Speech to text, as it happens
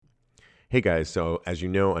Hey guys, so as you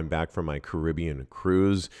know, I'm back from my Caribbean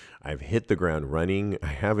cruise. I've hit the ground running. I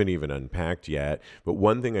haven't even unpacked yet, but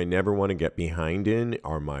one thing I never want to get behind in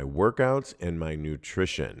are my workouts and my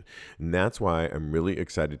nutrition. And that's why I'm really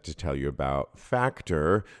excited to tell you about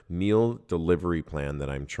Factor meal delivery plan that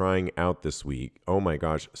I'm trying out this week. Oh my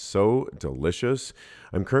gosh, so delicious.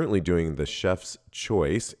 I'm currently doing the chef's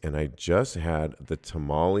choice, and I just had the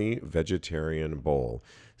tamale vegetarian bowl.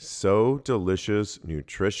 So delicious,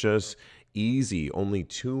 nutritious, easy, only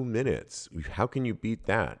 2 minutes. How can you beat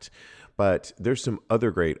that? But there's some other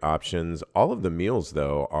great options. All of the meals,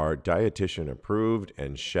 though, are dietitian approved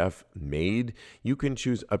and chef made. You can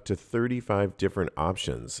choose up to 35 different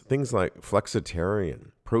options. Things like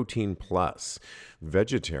flexitarian, protein plus,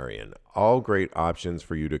 vegetarian, all great options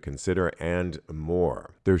for you to consider and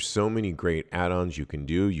more. There's so many great add-ons you can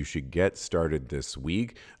do. You should get started this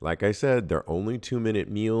week. Like I said, they're only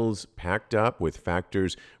 2-minute meals packed up with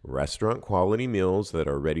Factor's restaurant quality meals that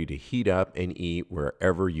are ready to heat up and eat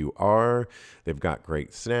wherever you are. They've got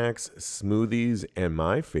great snacks, smoothies, and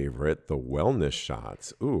my favorite, the wellness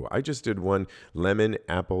shots. Ooh, I just did one lemon,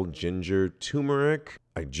 apple, ginger, turmeric.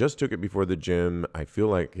 I just took it before the gym. I feel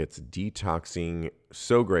like it's detoxing.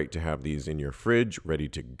 So great to have these in your fridge, ready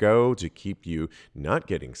to go to keep you not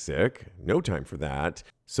getting sick. No time for that.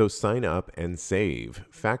 So sign up and save.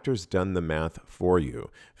 Factor's done the math for you.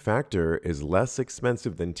 Factor is less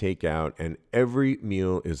expensive than takeout, and every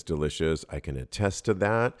meal is delicious. I can attest to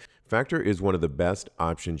that. Factor is one of the best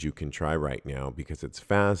options you can try right now because it's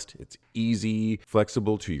fast, it's easy,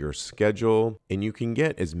 flexible to your schedule, and you can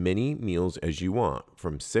get as many meals as you want,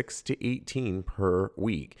 from 6 to 18 per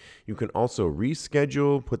week. You can also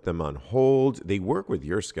reschedule, put them on hold. They work with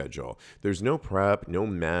your schedule. There's no prep, no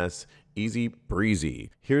mess. Easy breezy.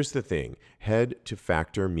 Here's the thing. Head to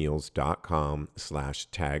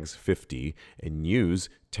factormeals.com/tags50 and use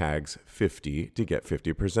tags50 to get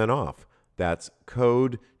 50% off. That's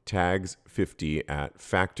code tags50 at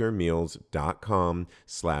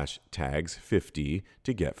factormeals.com/tags50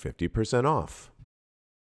 to get 50% off.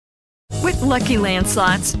 With Lucky Land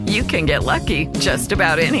Slots, you can get lucky just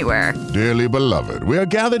about anywhere. Dearly beloved, we are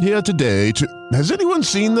gathered here today to... Has anyone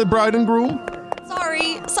seen the bride and groom?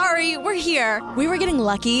 Sorry, we're here. We were getting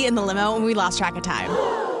lucky in the limo and we lost track of time.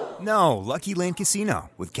 No, Lucky Land Casino,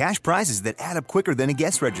 with cash prizes that add up quicker than a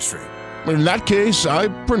guest registry. In that case, I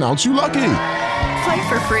pronounce you lucky. Play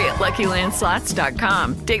for free at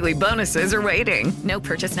LuckyLandSlots.com. Daily bonuses are waiting. No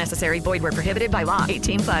purchase necessary. Void where prohibited by law.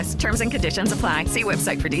 18 plus. Terms and conditions apply. See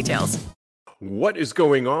website for details. What is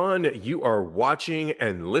going on? You are watching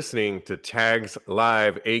and listening to Tags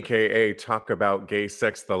Live, aka Talk About Gay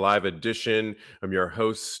Sex, the live edition. I'm your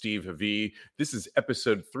host, Steve V. This is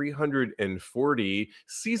episode 340,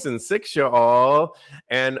 season 6, y'all.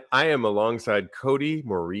 And I am alongside Cody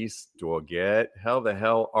Maurice Doggett. How the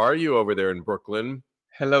hell are you over there in Brooklyn?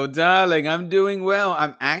 Hello, darling. I'm doing well.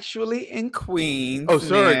 I'm actually in Queens. Oh,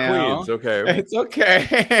 sorry, now. Queens. Okay. It's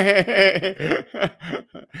okay.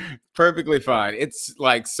 Perfectly fine. It's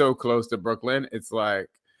like so close to Brooklyn. It's like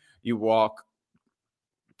you walk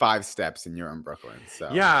 5 steps and you're in Brooklyn. So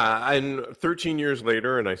yeah, and 13 years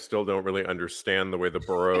later, and I still don't really understand the way the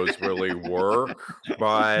boroughs really work,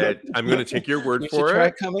 but I'm going to take your word for it. Try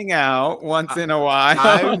coming out once in a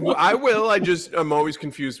while. I will. I'm always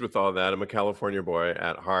confused with all that. I'm a California boy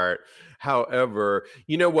at heart. However,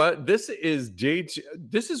 you know what? This is day 2.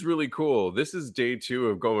 This is really cool. This is day 2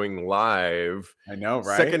 of going live. I know,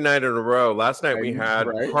 right? Second night in a row. Last night we had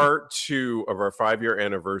part 2 of our 5-year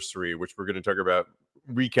anniversary, which we're going to talk about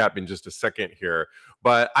recap in just a second here,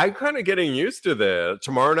 but I'm kind of getting used to this.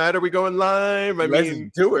 Tomorrow night, are we going live? Let's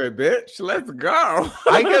do it, bitch. Let's go.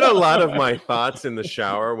 I get a lot of my thoughts in the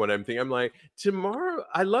shower when I'm thinking, I'm like, tomorrow,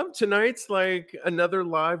 I love tonight's like another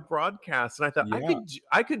live broadcast. And I thought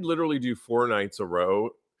I could literally do 4 nights a row.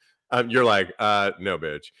 You're like, no,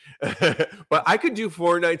 bitch. But I could do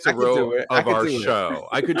 4 nights a row of our show.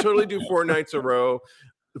 I could totally do 4 nights a row,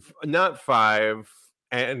 not 5.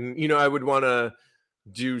 And, you know, I would want to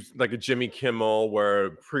do like a Jimmy Kimmel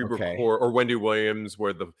where pre-record, or Wendy Williams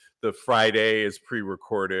where the Friday is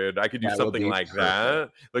pre-recorded. I could do something like that.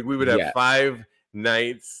 Like we would have 5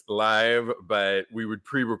 nights live, but we would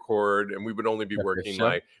pre-record and we would only be working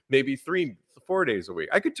like maybe 3-4 days a week.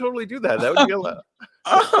 I could totally do that. That would be a lot.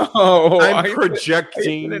 I'm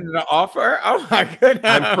projecting an offer. Oh my goodness.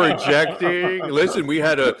 I'm projecting. Listen, we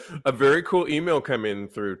had a very cool email come in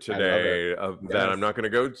through today that I'm not going to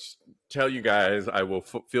go tell you guys. I will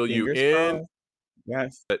fill you in.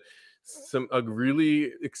 Yes. But a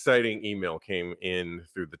really exciting email came in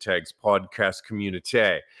through the Tags podcast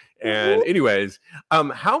community. And anyways,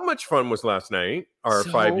 how much fun was last night? Our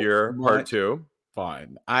So 5-year part much 2.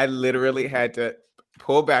 fun. I literally had to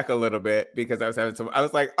pull back a little bit because I was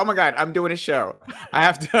like, oh my God, I'm doing a show. I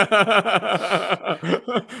have to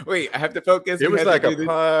wait, I have to focus. It We was had to like do a this.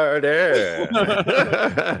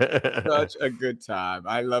 party. Such a good time.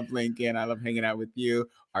 I love Lincoln. I love hanging out with you.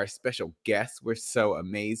 Our special guests were so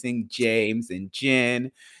amazing. James and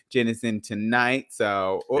Jen. Jen is in tonight,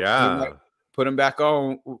 so we Yeah. might put him back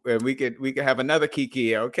on, and we could have another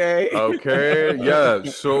Kiki. Okay. Okay. Yeah.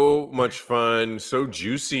 So much fun. So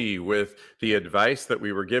juicy with the advice that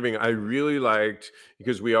we were giving. I really liked,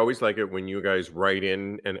 because we always like it when you guys write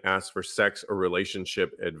in and ask for sex or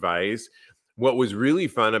relationship advice. What was really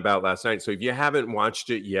fun about last night, so if you haven't watched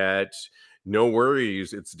it yet, no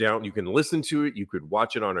worries. It's down. You can listen to it. You could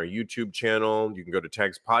watch it on our YouTube channel. You can go to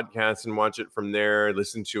Tags Podcast and watch it from there,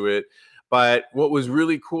 listen to it. But what was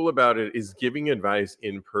really cool about it is giving advice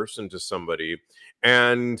in person to somebody.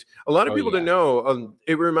 And a lot of people didn't know.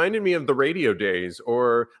 It reminded me of the radio days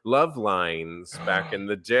or Love Lines back in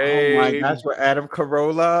the day. Oh my gosh, with Adam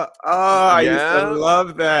Carolla. Oh, I used to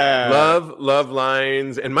love that. Love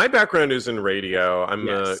Lines. And my background is in radio. I'm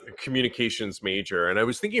a communications major. And I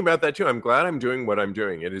was thinking about that too. I'm glad I'm doing what I'm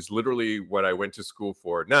doing. It is literally what I went to school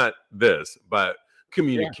for. Not this, but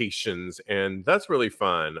communications. And that's really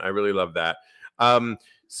fun. I really love that.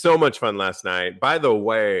 So much fun last night. By the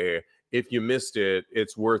way, if you missed it,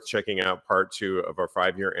 it's worth checking out part 2 of our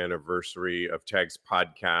 5-year anniversary of Tags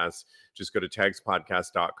Podcast. Just go to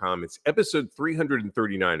tagspodcast.com. It's episode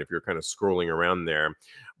 339 if you're kind of scrolling around there.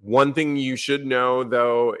 One thing you should know,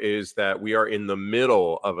 though, is that we are in the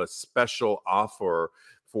middle of a special offer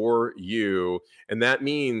for you, and that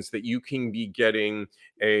means that you can be getting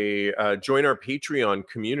a join our Patreon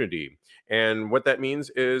community. And what that means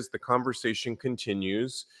is the conversation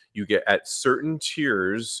continues. You get at certain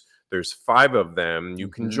tiers. There's 5 of them. You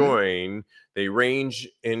can join. They range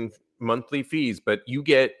in monthly fees, but you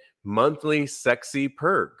get monthly sexy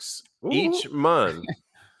perks each month.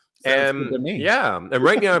 And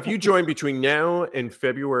right now, if you join between now and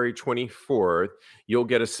February 24th, you'll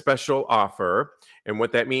get a special offer. And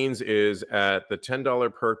what that means is at the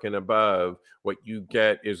 $10 perk and above, what you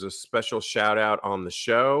get is a special shout out on the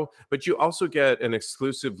show, but you also get an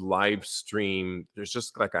exclusive live stream. There's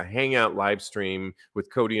just like a hangout live stream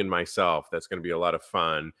with Cody and myself. That's going to be a lot of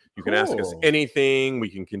fun. You can ask us anything. We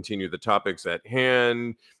can continue the topics at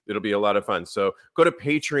hand. It'll be a lot of fun. So go to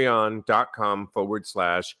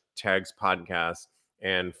patreon.com/Tags Podcast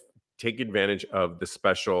and take advantage of the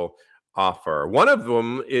special offer. One of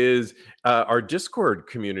them is our Discord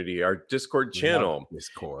community, our Discord channel.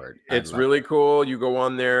 Discord. It's really cool. You go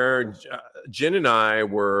on there. Jen and I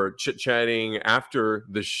were chit-chatting after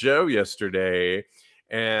the show yesterday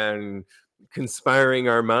and conspiring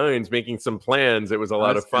our minds, making some plans. It was a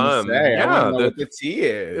lot of fun. I want to know what the tea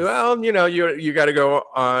is. Well, you got to go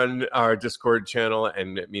on our Discord channel,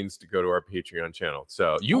 and it means to go to our Patreon channel.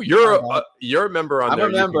 So you're a member on there.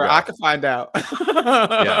 I'm a member. I can find out.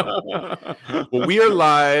 Well, we are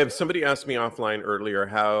live. Somebody asked me offline earlier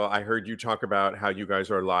how I heard you talk about how you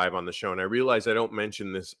guys are live on the show, and I realized I don't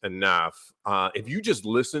mention this enough. If you just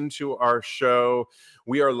listen to our show,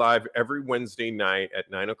 we are live every Wednesday night at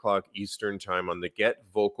 9:00 Eastern time on the Get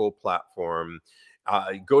Vocal platform.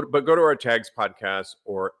 Go to our Tags Podcast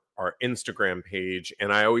or our Instagram page,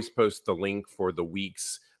 and I always post the link for the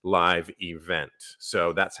week's live event.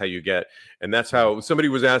 So that's how you get, and that's how somebody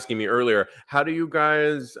was asking me earlier, how do you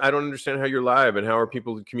guys, I don't understand how you're live and how are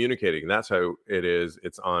people communicating? That's how it is.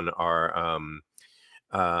 It's on our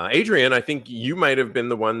Adrian, I think you might have been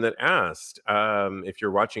the one that asked. If you're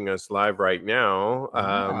watching us live right now,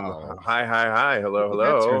 hi,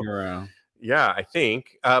 hello. Turn around. Yeah, I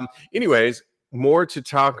think. Anyways, more to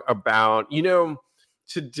talk about.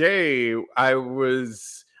 Today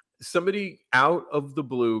somebody out of the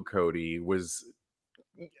blue, Cody, was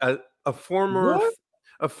a former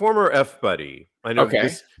F buddy. I know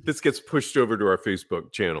this gets pushed over to our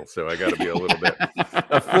Facebook channel, so I got to be a little bit.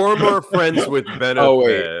 A former friends with benefits. Oh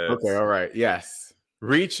wait. Okay. All right. Yes.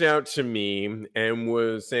 Reached out to me and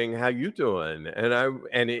was saying, "How you doing?"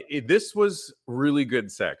 And this was really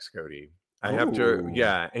good sex, Cody. I have to,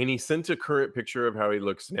 and he sent a current picture of how he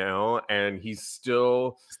looks now, and he's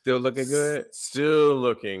still looking good. Still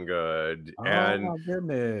looking good. Oh my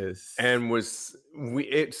goodness! And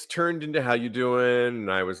it's turned into how you doing?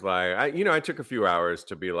 And I was like, I took a few hours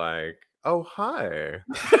to be like, oh hi.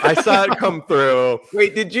 I saw it come through.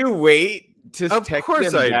 Wait, did you wait Just Of text course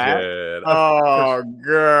him I back? did. Of course. Oh,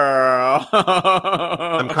 girl.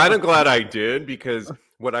 I'm kind of glad I did, because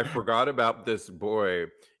what I forgot about this boy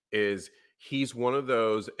is he's one of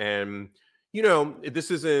those, and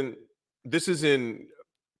this isn't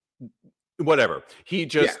whatever. He Yeah,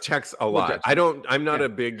 just texts a we'll lot. judge him. I'm not Yeah. a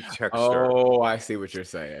big texter. Oh, I see what you're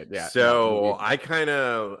saying. Yeah, no, me So either. I kind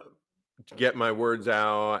of get my words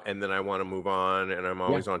out, and then I want to move on, and I'm Yeah.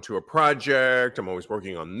 always onto a project. I'm always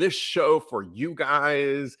working on this show for you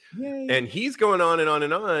guys, Yay. and he's going on and on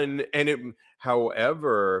and on.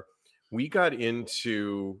 However, we got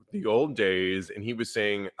into the old days, and he was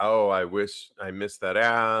saying, "Oh, I wish I missed that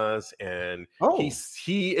ass," and Oh,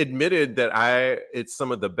 he admitted that it's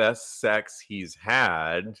some of the best sex he's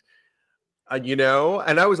had,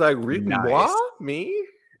 and I was like, moi, nice. me,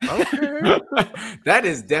 okay. That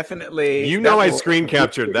is definitely You know, that I will screen boost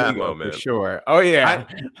captured your that ego for moment. sure. Oh, yeah.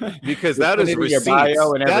 Because You'll that put is it in your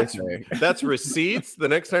bio receipts. and everything. That's receipts. The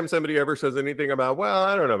next time somebody ever says anything about, well,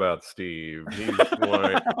 I don't know about Steve, he's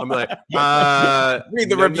like, I'm like, Read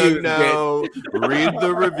the no, reviews, no. Read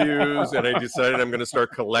the reviews. And I decided I'm going to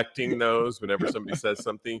start collecting those whenever somebody says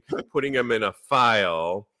something, putting them in a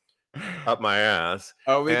file up my ass.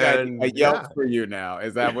 Oh, we got a And Yelp yeah, for you now.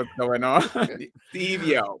 Is that what's going on? Steve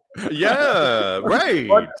Yelp. yeah, right.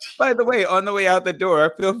 By the way, on the way out the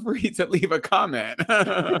door, feel free to leave a comment.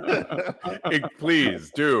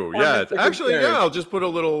 Please do. On Yes. Mr. Actually, yeah, Concern. I'll just put a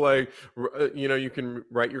little you can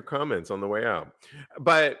write your comments on the way out.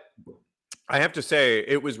 But I have to say,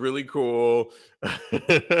 it was really cool.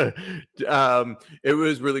 It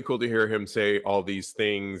was really cool to hear him say all these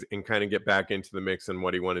things and kind of get back into the mix and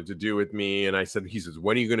what he wanted to do with me. And he says,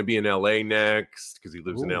 when are you going to be in LA next? Because he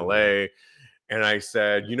lives in Ooh. LA. And I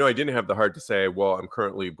said, I didn't have the heart to say, well, I'm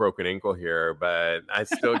currently broken ankle here, but I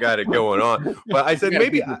still got it going on. But I said, You gotta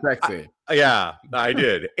maybe, keep it sexy. yeah, I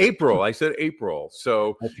did. April. I said April.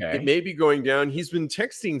 So Okay. it may be going down. He's been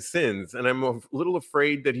texting since, and I'm a little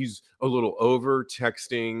afraid that he's a little over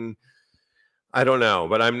texting. I don't know,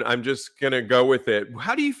 but I'm just gonna go with it.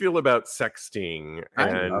 How do you feel about sexting? I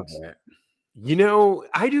And love it.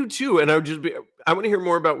 I do too. And I want to hear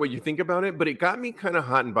more about what you think about it, but it got me kind of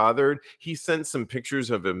hot and bothered. He sent some pictures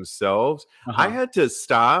of himself. I had to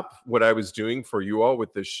stop what I was doing for you all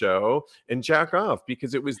with this show and jack off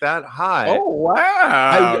because it was that hot. Oh,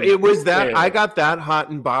 wow. I got that hot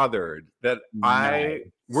and bothered that Nice.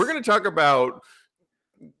 we're going to talk about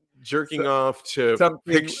jerking off to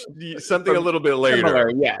something a little bit later.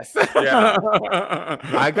 Similar, yes. Yeah.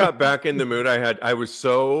 I got back in the mood. I was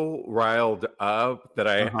so riled up that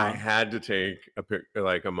I had to take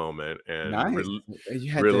a moment and Nice.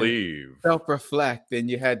 You had relieve. to self-reflect, and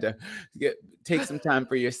you had to take some time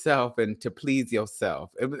for yourself and to please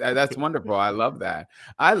yourself. That's wonderful. I love that.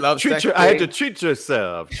 I love I had to treat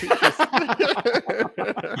yourself.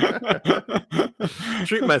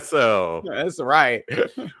 Treat myself. That's right.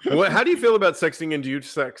 How do you feel about sexting, and do you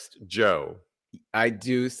sext Joe? I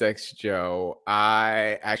do sext Joe.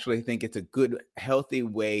 I actually think it's a good, healthy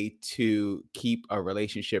way to keep a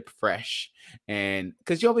relationship fresh. And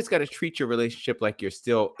because you always got to treat your relationship like you're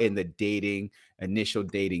still in the initial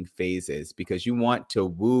dating phases, because you want to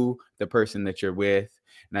woo the person that you're with.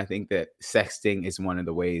 And I think that sexting is one of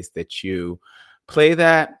the ways that you play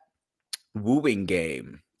that wooing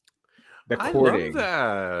game. The courting. I love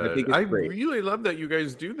that. I think it's great. Really love that you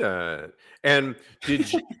guys do that. And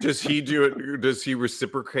does he do it? Does he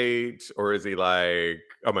reciprocate, or is he like,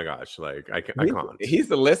 oh my gosh, like I can't? He's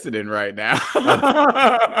listening right now.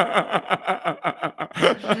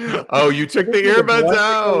 Oh, you took the earbuds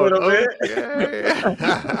out. Okay.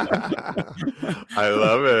 I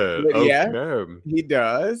love it. Yeah, okay. he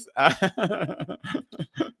does.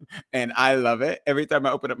 And I love it. Every time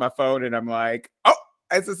I open up my phone and I'm like, oh,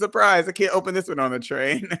 it's a surprise. I can't open this one on the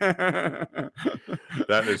train.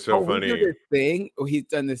 That is so funny. He's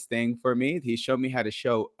done this thing for me. He showed me how to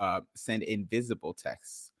send invisible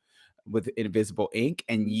texts with invisible ink,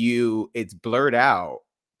 and it's blurred out.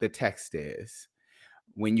 The text is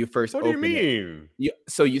when you first open it. What do you mean?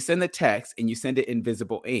 So you send the text and you send it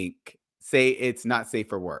invisible ink. Say it's not safe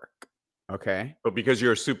for work. Okay. But because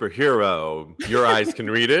you're a superhero, your eyes can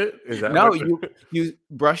read it? Is that No, you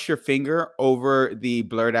brush your finger over the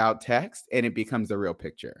blurred out text and it becomes a real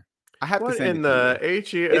picture. I have to send what in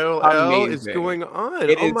the HELL is going on?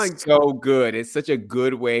 It is so good. It's such a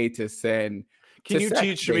good way to send. Can you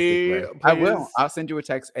teach me? Please? I will. I'll send you a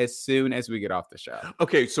text as soon as we get off the show.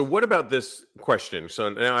 Okay. So what about this question? So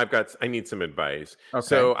now I need some advice. Okay.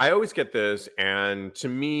 So I always get this, and to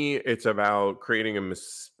me, it's about creating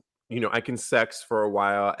I can sex for a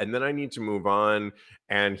while and then I need to move on.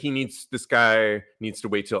 And this guy needs to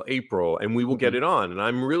wait till April and we will get it on. And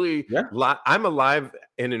I'm really, I'm a live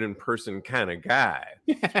and an in-person kind of guy.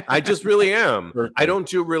 I just really am. Perfect. I don't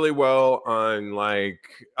do really well on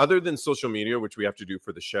other than social media, which we have to do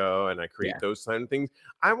for the show. And I create those kind of things.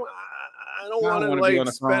 I don't want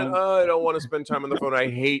to spend. I don't want to spend time on the phone. I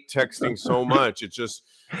hate texting so much. It's just,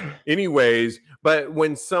 anyways. But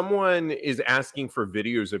when someone is asking for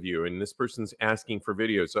videos of you, and this person's asking for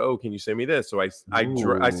videos, oh, can you send me this? So I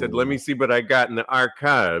said, let me see what I got in the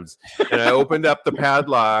archives, and I opened up the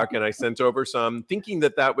padlock and I sent over some, thinking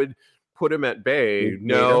that would put him at bay.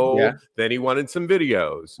 No, then he wanted some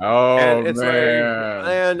videos. Oh, and it's man.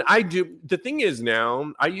 And I do. The thing is,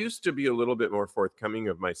 now I used to be a little bit more forthcoming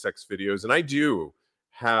of my sex videos, and I do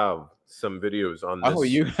have some videos on this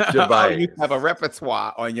device. You have a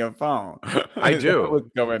repertoire on your phone. I do. What's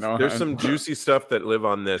going on? There's some juicy stuff that live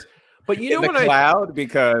on this. But in the cloud,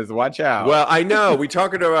 because watch out. Well, I know we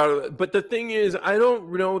talked about it, but the thing is, I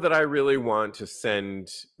don't know that I really want to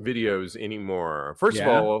send videos anymore. First of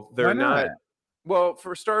all, they're not. Well,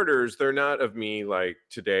 for starters, they're not of me like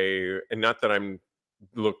today, and not that I'm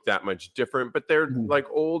look that much different, but they're like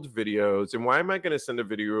old videos. And why am I going to send a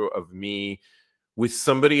video of me with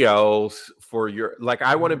somebody else for your,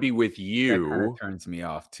 I want to be with you? That kind of turns me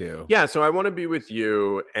off too. Yeah, so I want to be with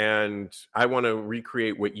you, and I want to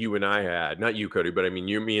recreate what you and I had. Not you, Cody, but I mean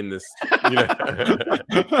you, me, and this.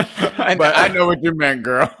 But I know what you meant,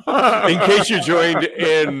 girl. In case you joined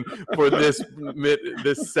in for this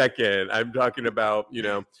second, I'm talking about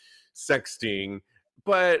sexting,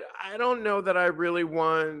 but I don't know that I really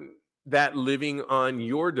want that living on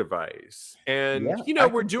your device. And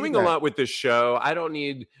we're doing a lot with this show. I don't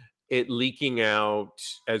need it leaking out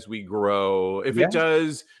as we grow. If it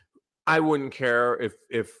does, I wouldn't care.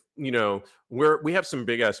 If we have some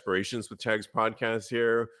big aspirations with Tags podcast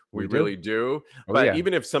here. We really do. But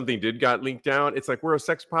even if something got leaked out, it's like, we're a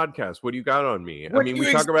sex podcast. What do you got on me? What I mean, do we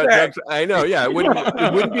you talk about expect? I know, it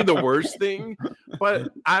wouldn't be the worst thing, but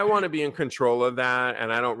I want to be in control of that,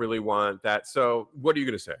 and I don't really want that. So what are you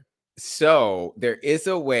gonna say? So there is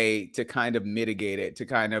a way to kind of mitigate it, to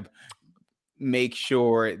kind of make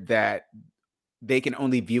sure that they can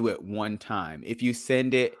only view it one time. If you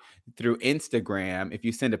send it through Instagram, if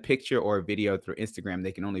you send a picture or a video through Instagram,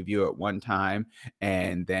 they can only view it one time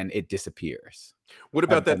and then it disappears. What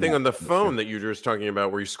about that thing on the phone that you were just talking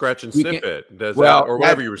about where you scratch and snip it? Or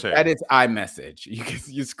whatever you were saying? That is iMessage.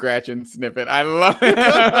 You scratch and snip it. I love it.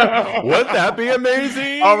 Wouldn't that be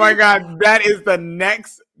amazing? Oh my God.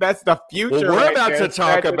 That's the future. Well, we're about to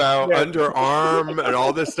talk about underarm and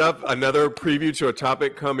all this stuff. Another preview to a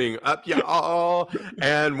topic coming up. Yeah.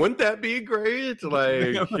 And wouldn't that be great?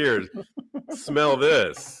 Like, here, smell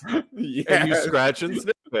this. Yes. And you scratch and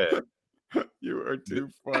snip it. You are too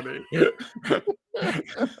funny.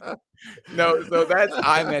 No, so that's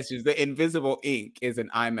iMessage. The invisible ink is an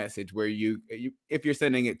iMessage where you if you're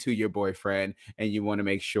sending it to your boyfriend and you want to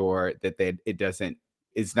make sure that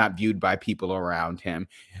it's not viewed by people around him,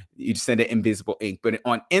 you send it invisible ink. But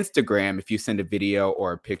on Instagram, if you send a video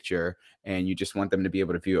or a picture and you just want them to be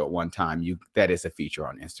able to view it one time, that is a feature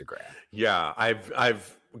on Instagram. Yeah,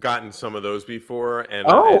 I've gotten some of those before, and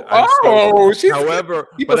however,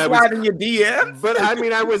 people slide in your DMs. But I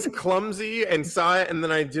mean, I was clumsy and saw it, and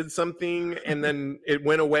then I did something, and then it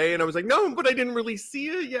went away, and I was like, no, but I didn't really see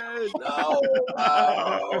it yet. No,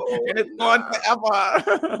 and it's gone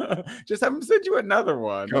forever. Just have them send you another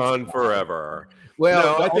one. Gone forever.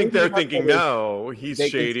 Well, no, I think they're thinking, no, he's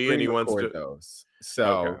shady, and he wants to. Those.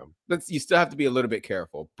 So you still have to be a little bit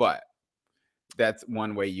careful, but that's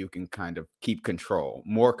one way you can kind of keep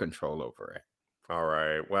more control over it. All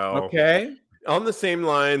right. Well, okay. On the same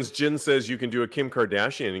lines, Jen says you can do a Kim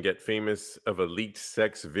Kardashian and get famous of a leaked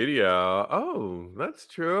sex video. Oh, that's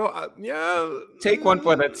true. Yeah. Take one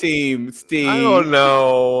for the team, Steve. I don't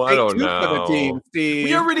know. For the team, Steve.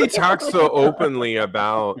 We already talked so openly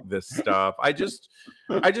about this stuff. I just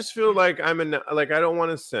feel like I don't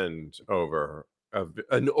want to send over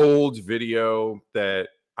an old video that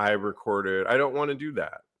I recorded. I don't want to do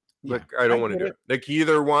that. I don't want to do it. Like, he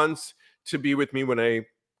either wants to be with me when I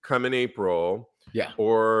come in April,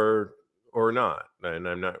 or not. And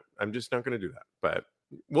I'm just not going to do that. But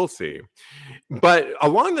we'll see. But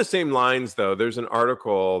along the same lines, though, there's an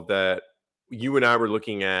article that you and I were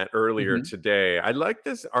looking at earlier today. I like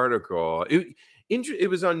this article. It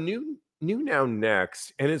was on New Now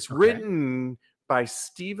Next, and it's written by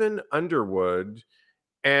Stephen Underwood,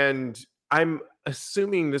 and I'm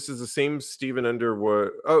assuming this is the same Stephen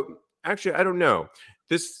Underwood. Oh, actually, I don't know.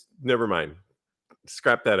 Never mind.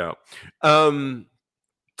 Scrap that out.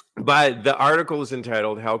 But the article is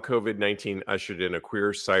entitled How COVID-19 Ushered in a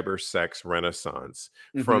Queer Cyber Sex Renaissance.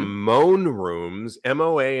 Mm-hmm. From Moan Rooms,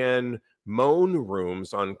 MOAN, Moan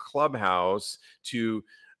Rooms on Clubhouse to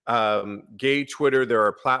gay Twitter. There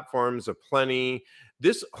are platforms aplenty.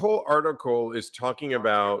 This whole article is talking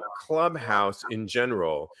about Clubhouse in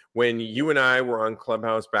general. When you and I were on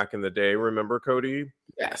Clubhouse back in the day, remember, Cody?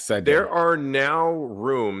 Yes, I do. There are now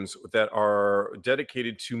rooms that are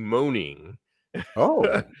dedicated to moaning.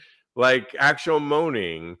 Oh, Like actual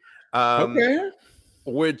moaning, okay.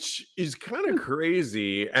 which is kind of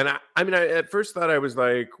crazy. And I mean, I at first thought I was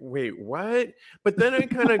like, wait, what? But then I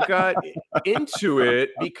kind of got into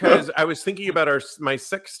it because I was thinking about my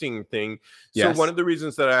sexting thing. So Yes. one of the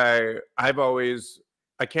reasons that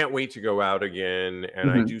I can't wait to go out again, and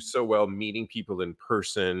I Mhm. do so well meeting people in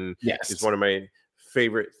person is Yes. one of my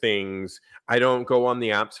favorite things. I don't go on the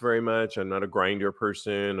apps very much. I'm not a grinder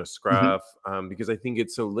person, a Mhm. scruff, because I think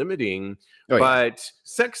it's so limiting. Oh, yeah. But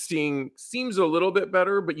sexting seems a little bit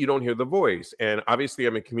better, but you don't hear the voice. And obviously,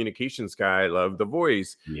 I'm a communications guy. I love the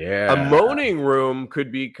voice. A Yeah. moaning room could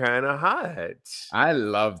be kind of hot. I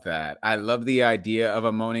love that. I love the idea of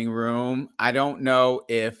a moaning room. I don't know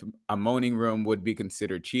if a moaning room would be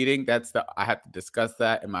considered cheating. I have to discuss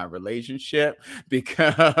that in my relationship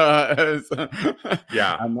because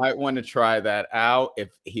Yeah. I might want to try that out. If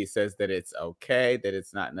he says that it's okay, that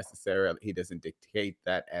it's not necessarily, he doesn't dictate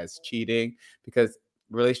that as cheating, because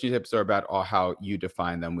relationships are about all how you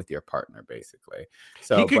define them with your partner, basically.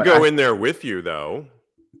 So, He could but go in there with you, though.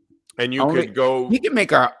 And you only could go. we can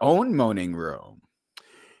make our own moaning room.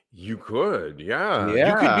 You could, yeah.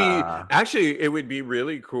 You could be Yeah. actually, it would be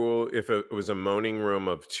really cool if it was a moaning room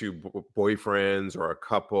of two boyfriends or a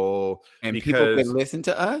couple, And people could because, listen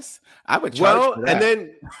to us? I would charge well, for and that.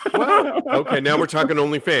 then, well, okay, now we're talking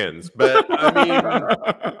OnlyFans, but I mean,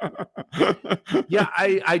 yeah,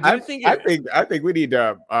 I do think I think we need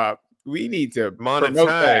to promote that.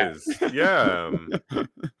 monetize. Yeah.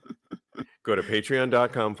 Go to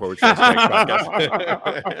patreon.com/Tags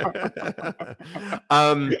podcast.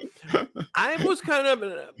 I was kind of,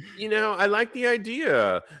 I like the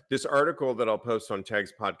idea. This article that I'll post on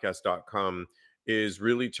tagspodcast.com is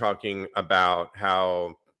really talking about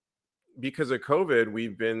how, because of COVID,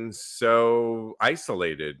 we've been so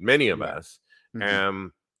isolated, many of Yeah. us, Mhm.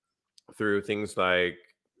 through things like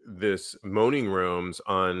this moaning rooms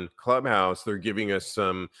on Clubhouse. They're giving us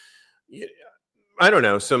some, I don't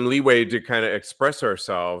know, some leeway to kind of express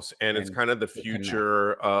ourselves. And it's And kind of the to connect.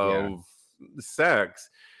 future Yeah. of sex.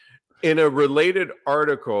 In a related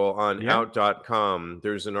article on Yeah. out.com,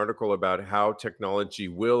 there's an article about how technology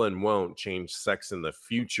will and won't change sex in the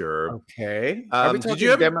future. Okay. Are we Did you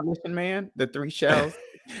talking ever? Demolition Man? The 3 shells?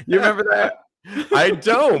 You remember that? I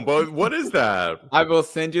don't, but what is that? I will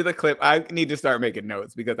send you the clip. I need to start making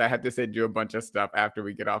notes because I have to send you a bunch of stuff after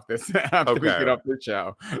we get off this we get Okay. off the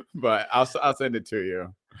show. But I'll send it to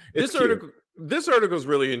you. It's This cute. article is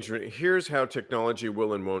really interesting. Here's how technology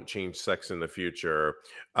will and won't change sex in the future.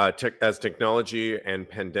 As technology and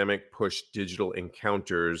pandemic push digital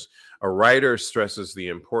encounters, a writer stresses the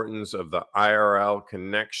importance of the IRL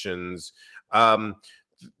connections.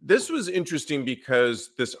 This was interesting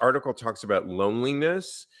because this article talks about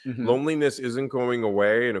loneliness. Mhm. Loneliness isn't going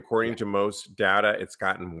away, and according Yeah. to most data, it's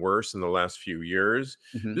gotten worse in the last few years.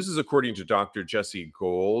 Mhm. This is according to Dr. Jesse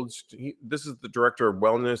Gold. This is the Director of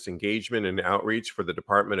Wellness, Engagement, and Outreach for the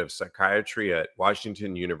Department of Psychiatry at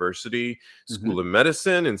Washington University Mhm. School of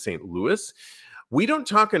Medicine in St. Louis. We don't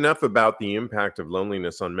talk enough about the impact of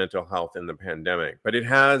loneliness on mental health in the pandemic, but it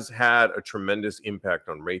has had a tremendous impact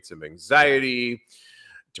on rates of anxiety,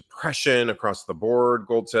 depression across the board.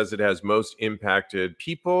 Gold says it has most impacted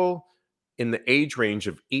people in the age range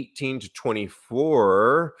of 18 to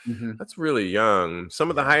 24. Mhm. That's really young. Some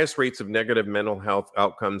of the Yeah. highest rates of negative mental health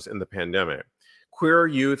outcomes in the pandemic. Queer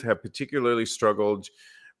youth have particularly struggled.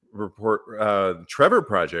 Trevor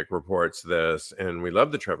Project reports this, and we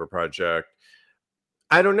love the Trevor Project.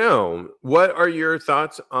 I don't know. What are your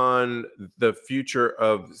thoughts on the future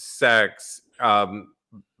of sex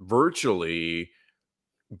virtually,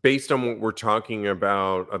 based on what we're talking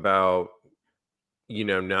about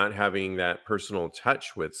not having that personal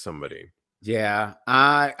touch with somebody? Yeah.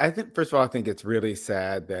 I think, first of all, I think it's really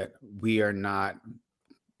sad that we are not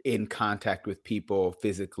in contact with people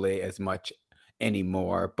physically as much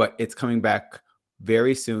anymore, but it's coming back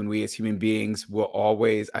very soon. We as human beings will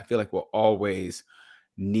always, I feel like we'll always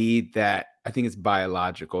need that. I think it's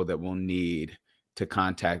biological that we'll need to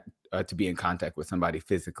contact to be in contact with somebody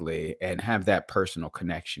physically and have that personal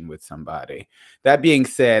connection with somebody. That being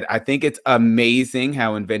said, I think it's amazing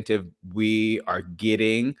how inventive we are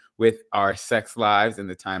getting with our sex lives in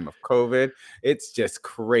the time of COVID. It's just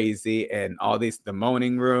crazy. And all the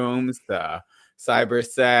moaning rooms, the cyber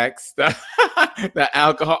sex, the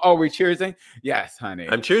alcohol. Oh, we're cheersing? Yes, honey.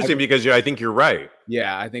 I'm choosing because I think you're right.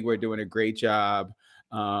 Yeah, I think we're doing a great job.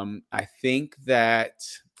 I think that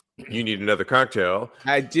You need another cocktail.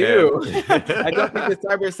 I do. I don't think that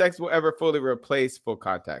cyber sex will ever fully replace full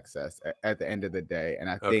contact sex at the end of the day. And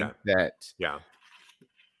I think that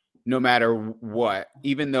no matter what,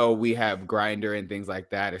 even though we have Grindr and things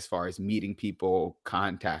like that, as far as meeting people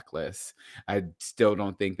contactless, I still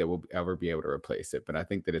don't think that we'll ever be able to replace it. But I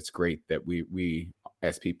think that it's great that we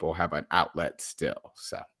as people have an outlet still.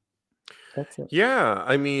 So that's it. Yeah,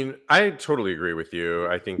 I mean, I totally agree with you.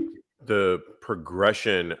 I think the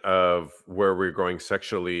progression of where we're going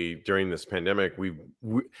sexually during this pandemic,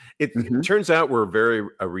 it turns out we're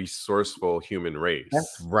a resourceful human race.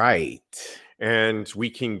 That's right. And we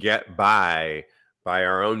can get by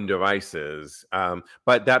our own devices.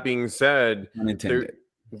 But that being said,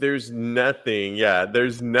 there's nothing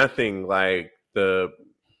like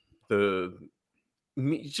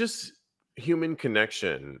just human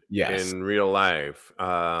connection in real life.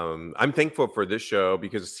 I'm thankful for this show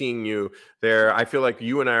because seeing you there, I feel like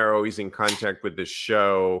you and I are always in contact with this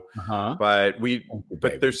show, but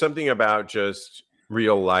there's something about just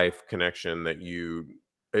real life connection that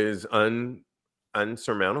is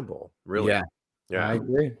unsurmountable, really. Yeah, I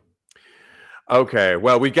agree. Okay,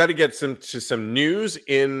 well, we got to get some news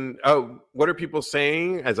in. Oh, what are people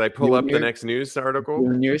saying as I pull up the next news article?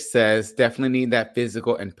 Junior says, definitely need that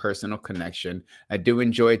physical and personal connection. I do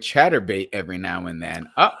enjoy chatterbait every now and then.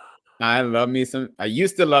 Oh, I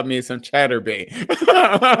used to love me some chatterbait.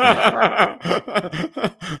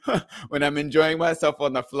 When I'm enjoying myself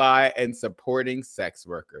on the fly and supporting sex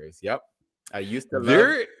workers. Yep. I used to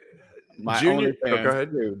love my Junior, go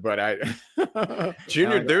ahead. Too, but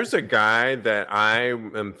Junior, there's a guy that I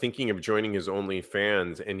am thinking of joining his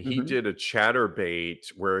OnlyFans, and he did a chatterbait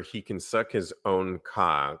where he can suck his own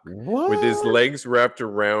cock with his legs wrapped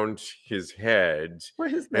around his head,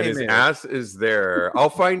 and his ass is there. I'll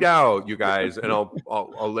find out, you guys, and I'll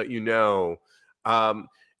let you know.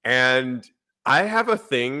 And I have a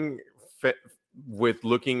thing with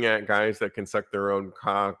looking at guys that can suck their own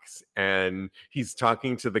cocks, and he's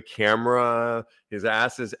talking to the camera, his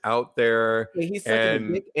ass is out there. He's sucking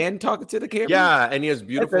a dick and talking to the camera. Yeah, and he has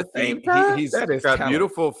beautiful feet. He's got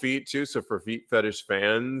beautiful feet too. So for feet fetish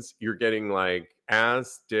fans, you're getting like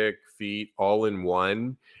ass, dick, feet all in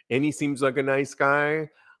one. And he seems like a nice guy.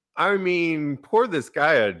 I mean, pour this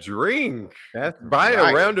guy a drink. Buy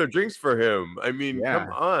a round of drinks for him. I mean, come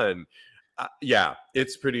on. Yeah,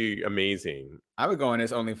 it's pretty amazing. I would go on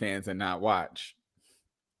his OnlyFans and not watch.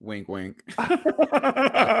 Wink, wink.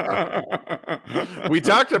 We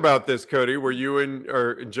talked about this, Cody, where you and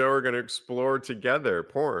Joe are going to explore together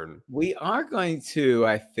porn. We are going to,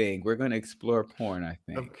 I think. We're going to explore porn, I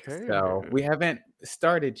think. Okay. So we haven't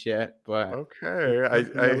started yet, but... Okay.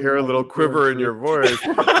 I hear a little quiver in your voice.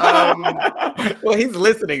 Well, he's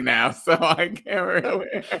listening now, so I can't really...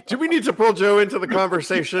 Do we need to pull Joe into the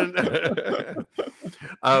conversation?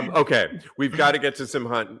 Okay. We've got to get to some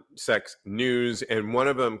hot sex news, and one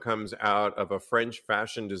of them comes out of a French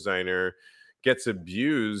fashion designer gets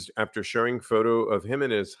abused after showing photo of him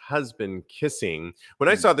and his husband kissing. When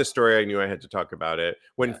I saw this story, I knew I had to talk about it.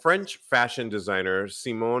 When French fashion designer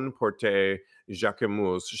Simone Porte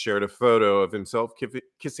Jacquemus shared a photo of himself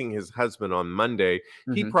kissing his husband on Monday,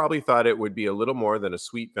 he probably thought it would be a little more than a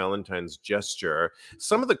sweet Valentine's gesture.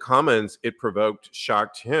 Some of the comments it provoked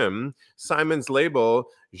shocked him. Simon's label,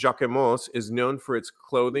 Jacquemus, is known for its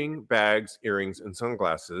clothing, bags, earrings, and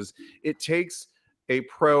sunglasses. It takes a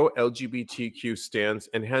pro-LGBTQ stance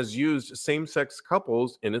and has used same-sex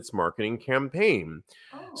couples in its marketing campaign.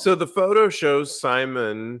 So the photo shows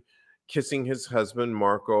Simon kissing his husband,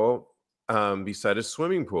 Marco, beside a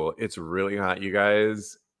swimming pool. It's really hot, you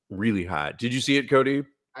guys. Really hot. Did you see it, Cody?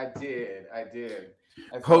 I did. I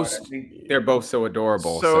think they're both so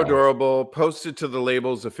adorable. So adorable. Posted to the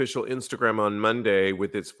label's official Instagram on Monday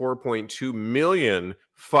with its 4.2 million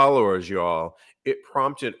followers, y'all. It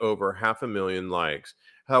prompted over 500,000 likes.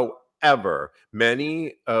 However,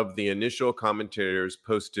 many of the initial commentators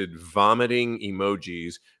posted vomiting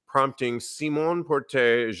emojis, prompting Simone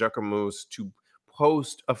Porte Jacquemus to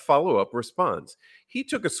post a follow-up response. He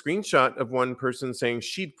took a screenshot of one person saying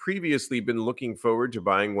she'd previously been looking forward to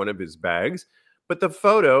buying one of his bags, but the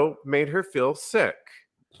photo made her feel sick.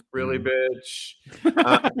 Really, bitch?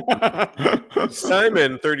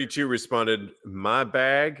 Simon, 32, responded, "My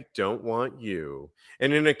bag don't want you."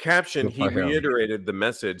 And in a caption, Good he for him. reiterated the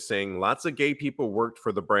message saying, "Lots of gay people worked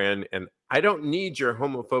for the brand, and I don't need your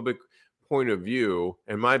homophobic point of view,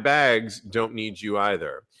 and my bags don't need you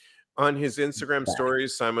either." On his Instagram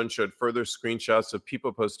stories, Simon showed further screenshots of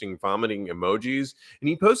people posting vomiting emojis, and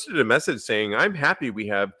he posted a message saying, I'm happy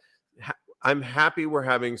we're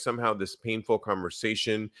having somehow this painful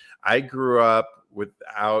conversation. I grew up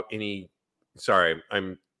without any, sorry,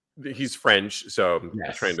 he's French, so I'm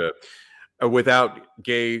trying Yes. to, without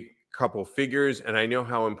gay couple figures, and I know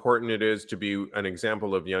how important it is to be an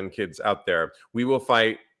example of young kids out there. We will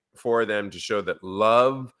fight for them to show that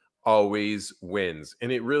love always wins.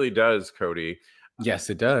 And it really does, Cody.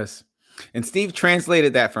 Yes, it does. And Steve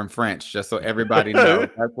translated that from French, just so everybody knows.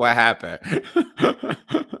 That's what happened.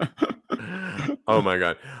 Oh my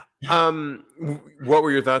God. What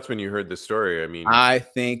were your thoughts when you heard the story? I mean, I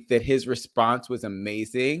think that his response was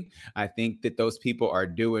amazing. I think that those people are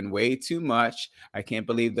doing way too much. I can't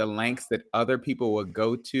believe the lengths that other people would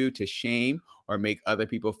go to shame or make other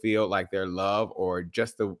people feel like their love or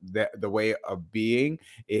just the way of being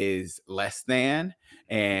is less than.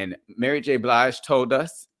 And Mary J. Blige told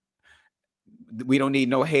us we don't need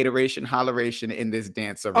no hateration, holleration in this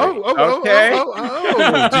dancery. Okay.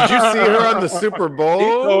 oh. Did you see her on the Super Bowl? He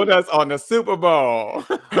told us on the Super Bowl.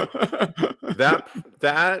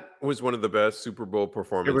 That was one of the best Super Bowl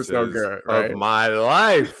performances so good, right? of my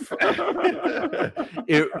life.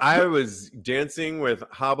 I was dancing with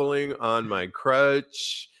hobbling on my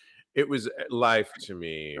crutch. It was life to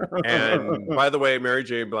me. And by the way, Mary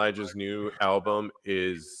J. Blige's new album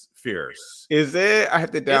is fierce. Is it? I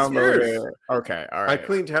have to download it. Okay, all right. I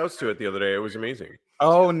cleaned house to it the other day. It was amazing.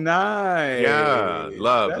 Oh, nice. Yeah,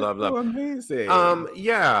 love. So amazing.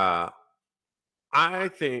 Yeah. I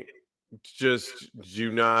think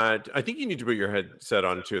do not. I think you need to put your headset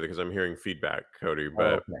on too, because I'm hearing feedback, Cody.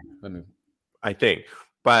 But Okay. I think,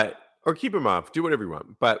 or keep them off. Do whatever you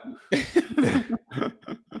want. But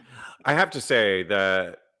I have to say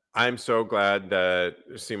that I'm so glad that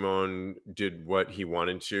Simon did what he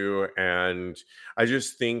wanted to, and I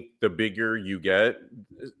just think the bigger you get,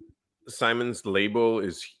 Simon's label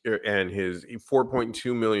is and his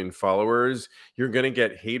 4.2 million followers, you're going to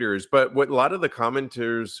get haters. But what a lot of the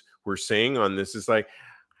commenters were saying on this is like,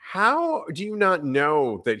 how do you not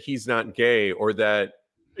know that he's not gay or that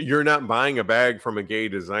you're not buying a bag from a gay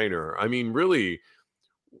designer? I mean, really,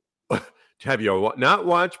 have you not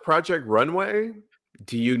watched Project Runway?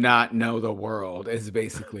 Do you not know the world is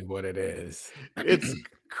basically what it is. It's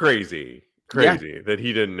crazy that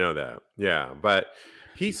he didn't know that. Yeah, but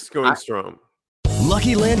he's going strong.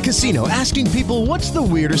 Lucky Land Casino, asking people, what's the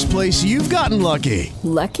weirdest place you've gotten lucky?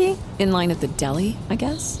 Lucky? In line at the deli, I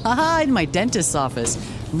guess? Aha, in my dentist's office.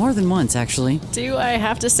 More than once, actually. Do I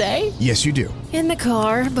have to say? Yes, you do. In the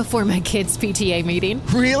car before my kids' PTA meeting.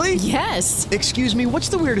 Really? Yes. Excuse me, what's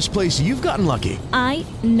the weirdest place you've gotten lucky? I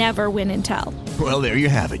never win and tell. Well, there you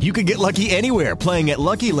have it. You can get lucky anywhere, playing at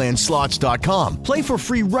LuckyLandSlots.com. Play for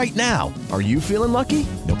free right now. Are you feeling lucky?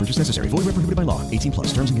 No purchase necessary. Void where prohibited by law.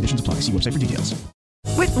 18+. Terms and conditions apply. See website for details.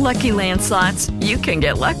 With Lucky Land Slots, you can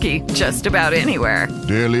get lucky just about anywhere.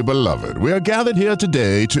 Dearly beloved, we are gathered here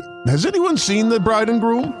today to... Has anyone seen the bride and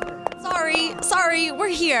groom? Sorry, we're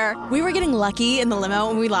here. We were getting lucky in the limo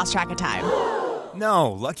and we lost track of time.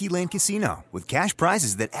 No, Lucky Land Casino, with cash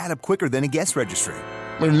prizes that add up quicker than a guest registry.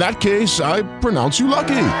 In that case, I pronounce you lucky.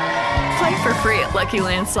 Play for free at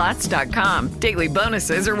LuckyLandSlots.com. Daily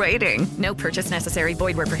bonuses are waiting. No purchase necessary.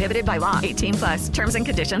 Void where prohibited by law. 18+. Terms and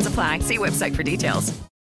conditions apply. See website for details.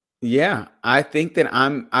 Yeah, I think that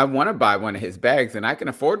I want to buy one of his bags, and I can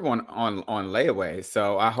afford one on layaway.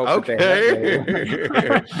 So I hope Okay.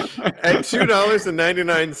 At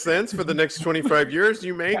 $2.99 for the next 25 years,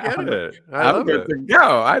 you may get it. I'm good to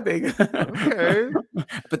go. I think. Okay.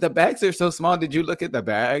 But the bags are so small. Did you look at the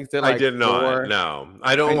bags? They're like I did not. No,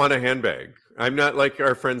 I don't want a handbag. I'm not like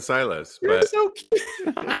our friend Silas. You're But so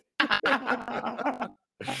cute.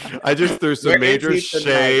 I just threw some major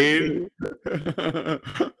shade.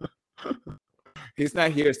 He's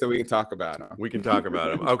not here, so we can talk about him. We can talk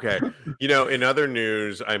about him. Okay. In other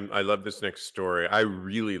news, I love this next story. I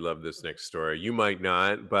really love this next story. You might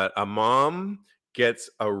not, but a mom gets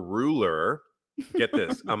a ruler. Get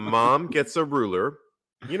this. A mom gets a ruler.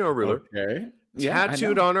 You know a ruler. Okay.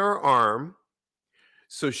 Tattooed on her arm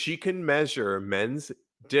so she can measure men's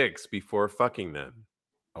dicks before fucking them.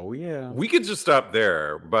 Oh, yeah. We could just stop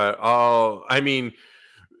there, but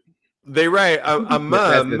They write a That's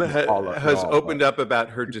mom they're has all opened up about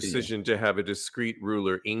her continue. decision to have a discreet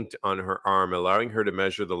ruler inked on her arm, allowing her to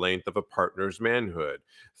measure the length of a partner's manhood.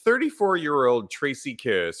 34-year-old Tracy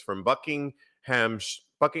Kiss from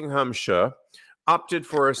Buckinghamshire opted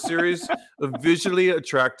for a series of visually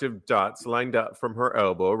attractive dots lined up from her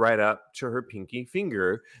elbow right up to her pinky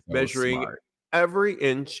finger, So measuring smart. every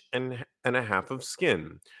inch and a half of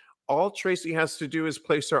skin. All Tracy has to do is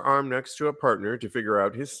place her arm next to a partner to figure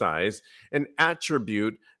out his size, an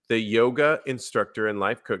attribute the yoga instructor and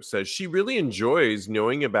life coach says she really enjoys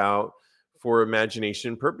knowing about for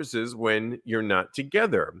imagination purposes when you're not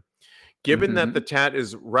together. Given that the Mhm. tat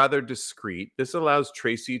is rather discreet, this allows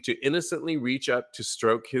Tracy to innocently reach up to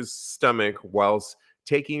stroke his stomach whilst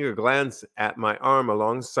taking a glance at my arm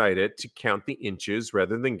alongside it to count the inches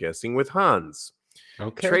rather than guessing with Hans.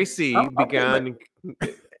 Okay. Tracy Oh, okay, but began.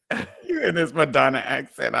 you in this Madonna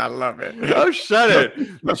accent. I love it. Oh, shut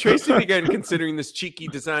it. Tracy began considering this cheeky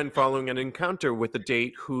design following an encounter with a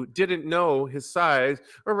date who didn't know his size,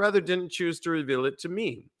 or rather didn't choose to reveal it to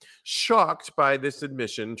me. Shocked by this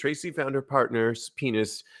admission, Tracy found her partner's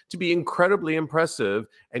penis to be incredibly impressive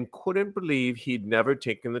and couldn't believe he'd never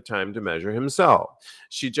taken the time to measure himself.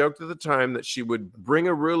 She joked at the time that she would bring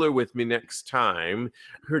a ruler with me next time.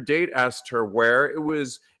 Her date asked her where it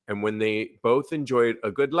was, and when they both enjoyed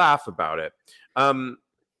a good laugh about it.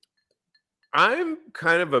 I'm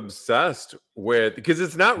kind of obsessed with, because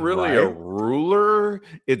it's not really a Right? ruler,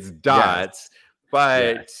 it's Yes. dots,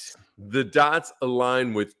 but Yes. the dots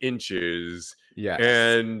align with inches, Yes.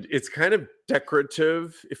 and it's kind of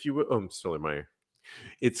decorative, if you will. Oh, I'm still in my.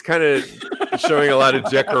 It's kind of showing a lot of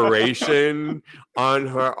decoration on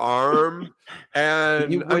her arm, You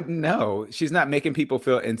and wouldn't know. She's not making people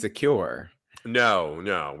feel insecure.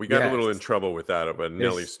 no, we got a little in Yes. trouble with that of a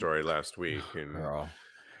Nelly There's story last week, and girl.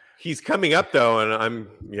 he's coming up though, and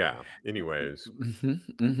anyways.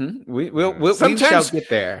 We shall get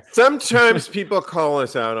there. Sometimes people call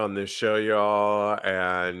us out on this show, y'all,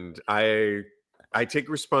 and I take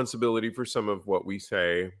responsibility for some of what we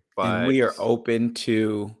say, And but we are open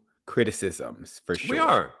to criticisms for we sure.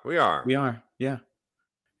 are. We are. Yeah.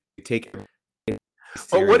 We take it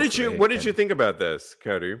Oh, what seriously. did you think about this,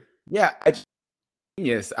 Cody? Yeah,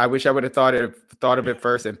 genius. I wish I would have thought of it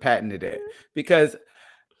first and patented it, because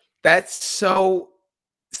that's so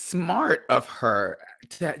smart of her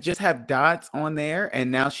to just have dots on there,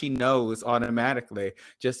 and now she knows automatically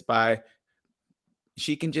just by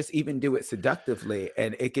she can just even do it seductively,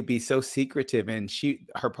 and it could be so secretive, and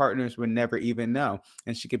her partners would never even know,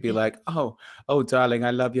 and she could be like, oh darling,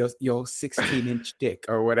 I love your 16-inch dick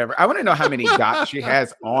or whatever. I want to know how many dots she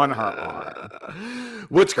has on her arm.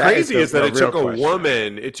 What's crazy is that the real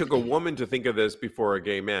question. it took a woman to think of this before a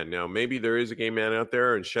gay man. Now, maybe there is a gay man out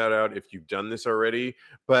there, and shout out if you've done this already,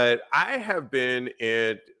 but I have been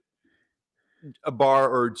at a bar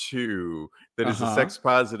or two that is a sex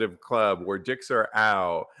positive club where dicks are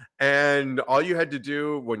out, and all you had to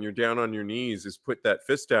do when you're down on your knees is put that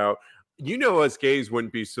fist out. You know, us gays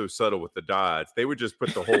wouldn't be so subtle with the dots. They would just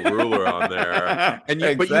put the whole ruler on there, and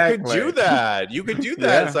but you could do that. You could do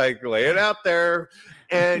that. It's like, lay it out there.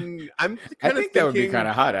 And I'm I kind of think that would be thinking, kind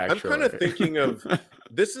of hot, I'm kind of actually. thinking of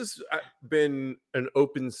this has been an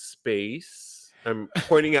open space. I'm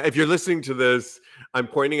pointing out, if you're listening to this, I'm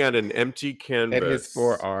pointing at an empty canvas. At his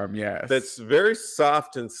forearm, yes. That's very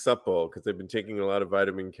soft and supple because I've been taking a lot of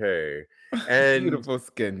vitamin K. And Beautiful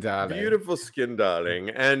skin, darling. Beautiful skin, darling.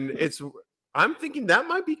 And I'm thinking that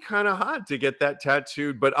might be kind of hot to get that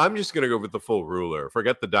tattooed, but I'm just going to go with the full ruler.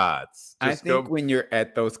 Forget the dots. I think when you're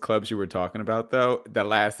at those clubs you were talking about, though, the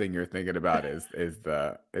last thing you're thinking about is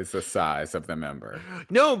the size of the member.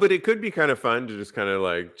 No, but it could be kind of fun to just kind of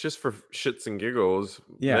like, just for shits and giggles,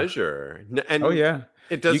 measure. And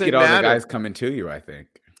it doesn't you get matter. all the guys coming to you, I think.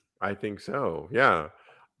 I think so. Yeah.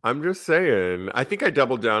 I'm just saying. I think I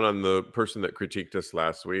doubled down on the person that critiqued us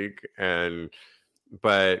last week,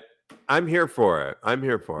 but I'm here for it.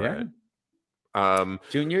 it.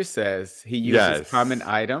 Junior says he uses common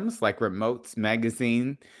items like remotes,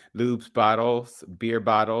 magazine, lubes, bottles, beer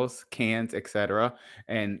bottles, cans, etc.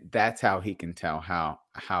 And that's how he can tell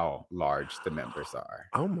how large the members are.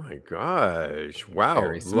 Oh my gosh. Wow.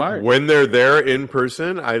 Very smart. When they're there in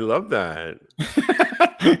person, I love that.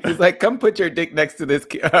 He's like, come put your dick next to this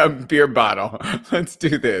beer bottle. Let's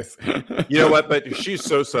do this. You know what? But she's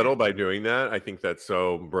so subtle by doing that. I think that's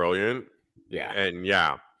so brilliant. Yeah. And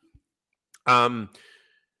yeah.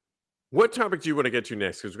 What topic do you want to get to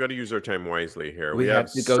next? Because we've got to use our time wisely here. We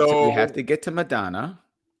have to get to Madonna.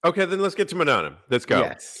 Okay, then let's get to Madonna. Let's go.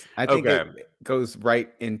 Yes, I think Okay. it goes right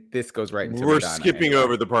in. This goes right into We're Madonna skipping anyway.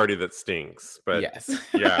 over the party that stinks, but Yes.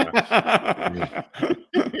 yeah.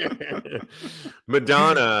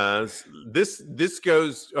 Madonna's this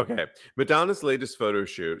goes okay. Madonna's latest photo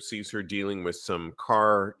shoot sees her dealing with some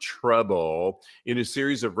car trouble in a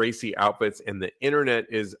series of racy outfits, and the internet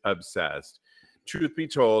is obsessed. Truth be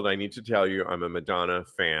told, I need to tell you, I'm a Madonna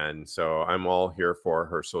fan, so I'm all here for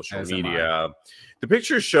her social As am I. media. The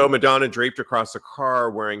pictures show Madonna draped across a car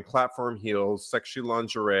wearing platform heels, sexy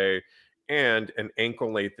lingerie, and an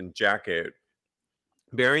ankle-length jacket,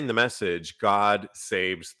 bearing the message, God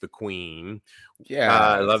saves the Queen.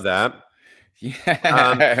 I love that.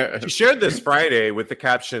 Yeah. She shared this Friday with the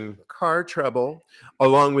caption, car trouble,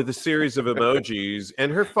 along with a series of emojis,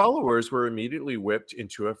 and her followers were immediately whipped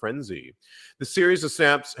into a frenzy. The series of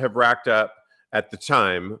snaps have racked up, at the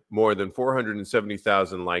time, more than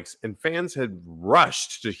 470,000 likes, and fans had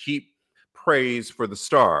rushed to heap praise for the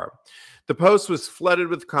star. The post was flooded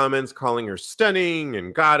with comments calling her stunning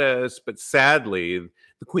and goddess, but sadly,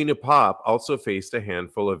 the Queen of Pop also faced a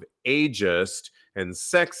handful of ageist and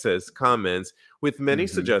sexist comments, with many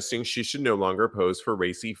suggesting she should no longer pose for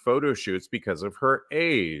racy photo shoots because of her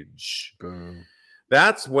age.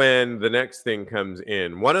 That's when the next thing comes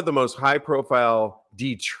in. One of the most high-profile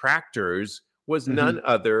detractors was none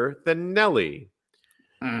other than Nelly.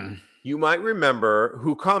 You might remember,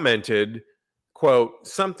 who commented, quote,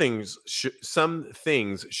 some things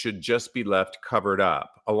should just be left covered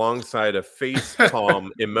up, alongside a face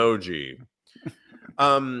palm emoji.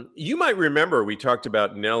 You might remember we talked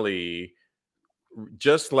about Nelly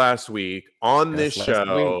just last week on this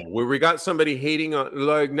show, where we got somebody hating on,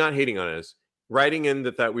 like, not hating on us, writing in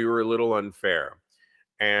that we were a little unfair.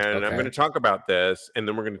 And I'm going to talk about this, and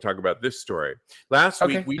then we're going to talk about this story. Last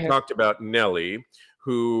week, we talked about Nelly,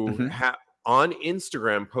 who on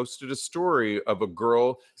Instagram posted a story of a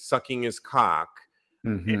girl sucking his cock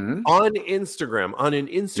on Instagram, on an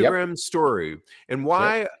Instagram story. And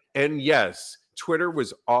why? And yes, Twitter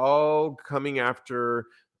was all coming after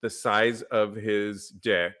the size of his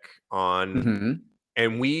dick on,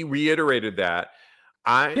 and we reiterated that.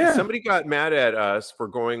 Somebody got mad at us for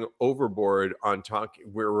going overboard on talking.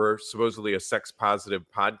 We're supposedly a sex positive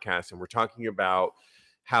podcast, and we're talking about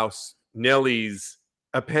how Nelly's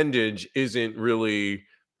appendage isn't really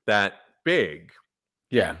that big.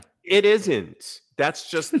 Yeah, it isn't. That's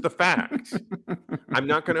just the fact. I'm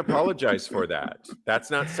not going to apologize for that.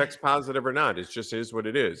 That's not sex positive or not. It just is what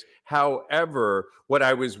it is. However, what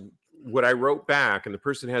I wrote back, and the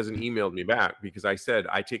person hasn't emailed me back, because I said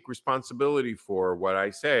I take responsibility for what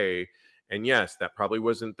I say. And yes, that probably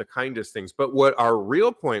wasn't the kindest things. But what our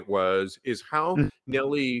real point is how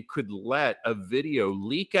Nelly could let a video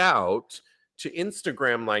leak out to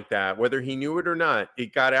Instagram like that, whether he knew it or not.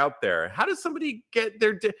 It got out there. How does somebody get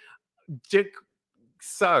their dick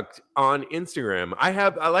sucked on Instagram?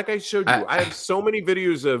 Like I showed you, I have so many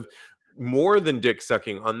videos of more than dick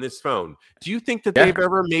sucking on this phone. Do you think that they've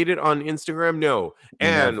ever made it on Instagram? No.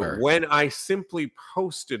 And when I simply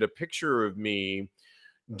posted a picture of me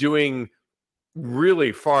doing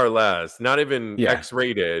really far less, not even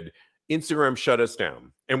X-rated, Instagram shut us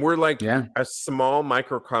down. And we're like a small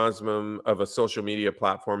microcosm of a social media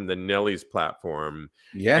platform, the Nelly's platform.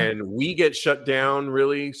 And we get shut down,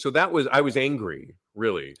 really. So I was angry,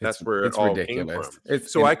 really. That's where it all ridiculous. came from.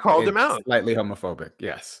 So I called him out. Slightly homophobic,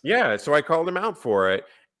 yes. Yeah, so I called him out for it.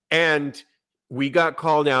 And we got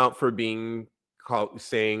called out for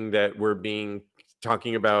saying that we're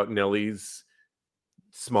talking about Nelly's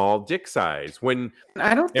small dick size. When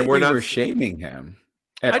I don't think we were shaming him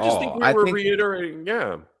at all. I just think we were reiterating,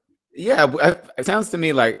 Yeah, it sounds to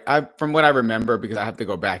me like, from what I remember, because I have to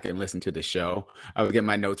go back and listen to the show, I would get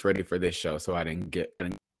my notes ready for this show, so I didn't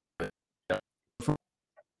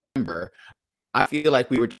remember. I feel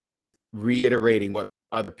like we were reiterating what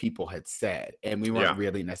other people had said, and we weren't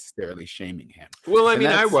really necessarily shaming him. Well, I mean,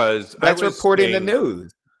 that's reporting the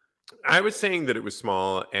news. I was saying that it was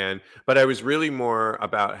small, but I was really more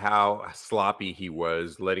about how sloppy he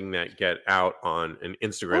was letting that get out on an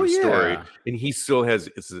Instagram story, and he still has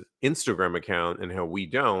his Instagram account, and how we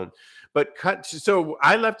don't. But so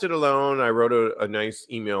I left it alone. I wrote a nice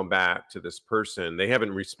email back to this person. They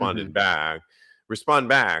haven't responded back. Respond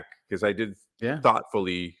back, because I did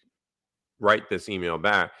thoughtfully write this email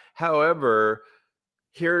back. However,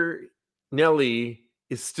 here Nelly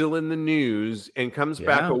is still in the news and comes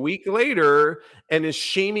back a week later and is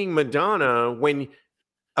shaming Madonna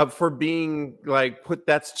for being like,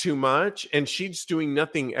 that's too much. And she's doing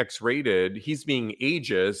nothing X-rated. He's being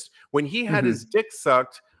ageist when he had his dick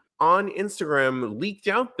sucked on Instagram leaked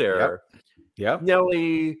out there. Yep.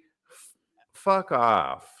 Nelly, fuck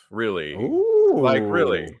off. Really. Like,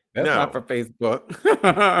 really. Ooh, that's not No. for Facebook.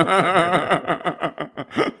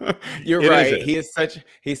 You're It right. isn't.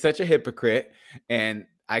 He's such a hypocrite, and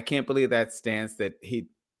I can't believe that stance that he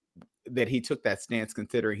took that stance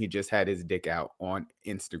considering he just had his dick out on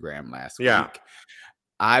Instagram last Yeah. week.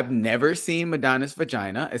 I've never seen Madonna's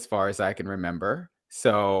vagina as far as I can remember.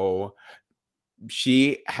 So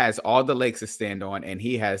she has all the legs to stand on and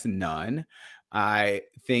he has none. I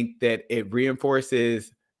think that it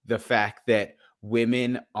reinforces the fact that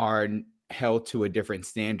women are held to a different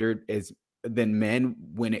standard as than men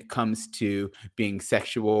when it comes to being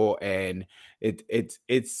sexual, and it's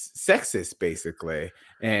sexist basically.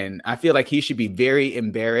 And I feel like he should be very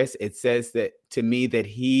embarrassed. It says that to me that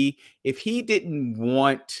if he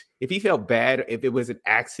felt bad, if it was an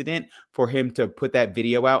accident for him to put that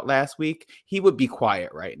video out last week, he would be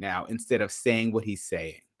quiet right now instead of saying what he's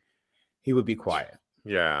saying. He would be quiet.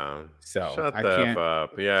 Yeah. So Shut I the F can't.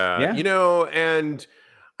 up. Yeah. Yeah. And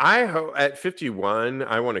I hope at 51,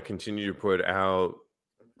 I want to continue to put out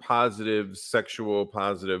positive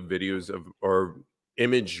videos of or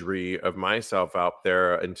imagery of myself out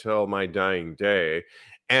there until my dying day.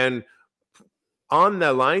 And on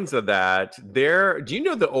the lines of that, do you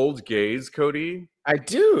know the old gays, Cody? I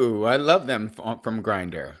do. I love them from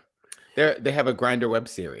Grindr. They have a Grindr web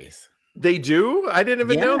series. They do? I didn't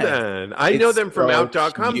even know Yes. that. I know It's them from so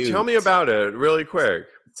out.com. Tell me cute. about it really quick.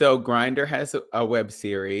 So Grindr has a web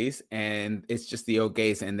series, and it's just the old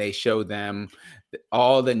gays, and they show them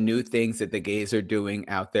all the new things that the gays are doing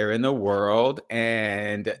out there in the world,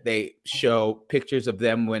 and they show pictures of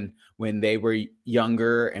them when they were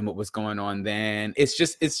younger and what was going on then. It's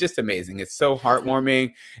just amazing. It's so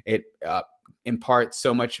heartwarming. It imparts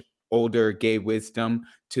so much older gay wisdom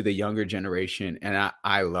to the younger generation, and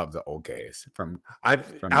I love the old gays from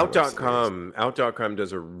out.com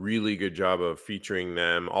does a really good job of featuring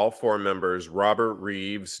them. All four members, Robert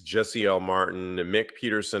Reeves, Jesse L. Martin, Mick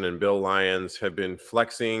Peterson, and Bill Lyons, have been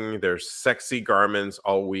flexing their sexy garments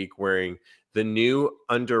all week, wearing the new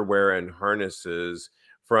underwear and harnesses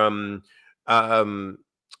from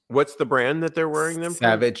what's the brand that they're wearing them from?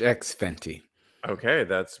 Savage X Fenty. Okay,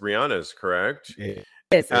 that's Rihanna's, correct?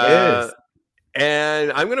 Yes, it is.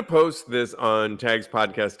 And I'm going to post this on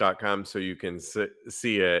tagspodcast.com so you can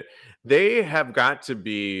see it. They have got to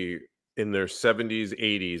be in their 70s,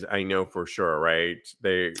 80s. I know for sure, right?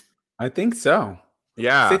 I think so.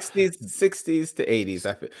 Yeah. 60s to 80s.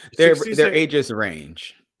 I feel their ages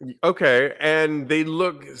range. Okay. And they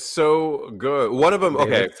look so good. One of them,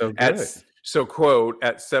 okay. So good. So quote,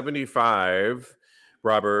 at 75,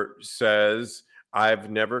 Robert says, "I've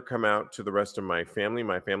never come out to the rest of my family.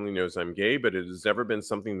 My family knows I'm gay, but it has never been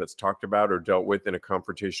something that's talked about or dealt with in a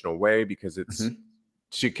confrontational way because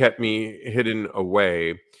she kept me hidden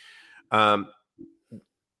away."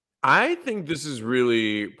 I think this is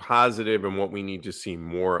really positive and what we need to see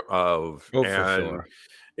more of. Oh, and for sure.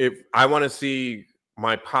 If I want to see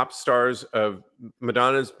my pop stars of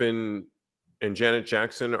Madonna's and Janet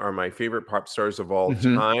Jackson are my favorite pop stars of all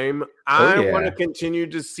time. I want to continue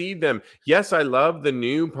to see them. Yes, I love the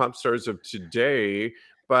new pop stars of today,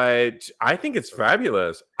 but I think it's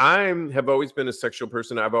fabulous. I have always been a sexual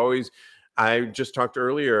person. I just talked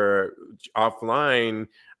earlier offline,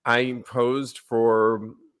 I posed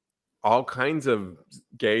for all kinds of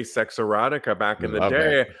gay sex erotica back in the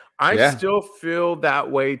day. I still feel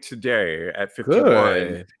that way today at 51.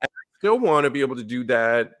 Good. I still want to be able to do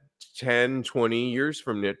that 10, 20 years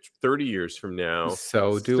from now, 30 years from now.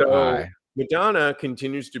 So do I. Madonna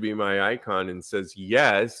continues to be my icon and says,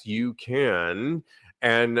 yes, you can.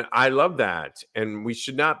 And I love that. And we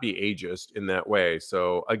should not be ageist in that way.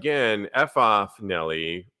 So again, F off,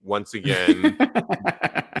 Nelly, once again.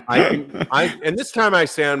 And this time I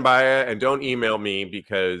stand by it, and don't email me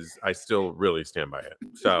because I still really stand by it.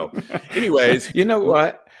 So anyways. You know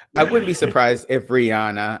what? I wouldn't be surprised if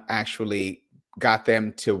Rihanna actually got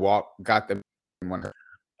them.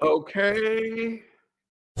 Okay.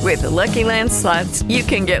 With Lucky Land Slots, you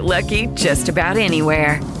can get lucky just about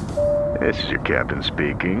anywhere. This is your captain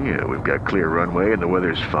speaking. We've got clear runway and the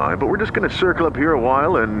weather's fine, but we're just going to circle up here a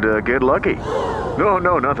while and get lucky. No,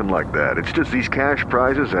 nothing like that. It's just these cash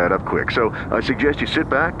prizes add up quick. So I suggest you sit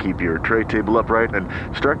back, keep your tray table upright, and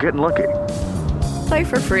start getting lucky. Play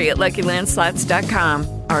for free at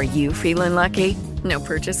LuckyLandSlots.com. Are you feeling lucky? No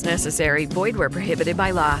purchase necessary. Void where prohibited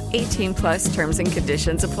by law. 18 plus terms and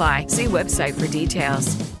conditions apply. See website for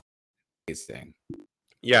details.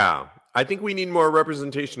 Yeah, I think we need more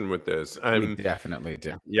representation with this. We definitely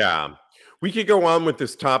do. Yeah. We could go on with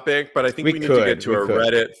this topic, but I think we need to get to a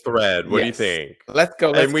Reddit thread. What do you think? Let's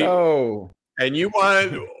go. And you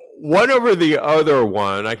want one over the other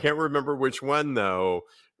one. I can't remember which one, though.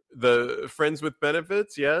 The friends with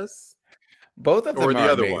benefits, yes? Both of Or them the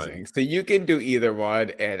are other one? amazing. So you can do either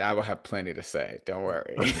one, and I will have plenty to say. Don't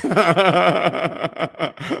worry. There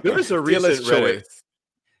was a Dealer's recent Reddit. choice.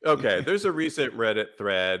 Okay, there's a recent Reddit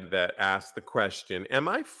thread that asked the question, am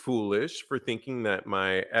I foolish for thinking that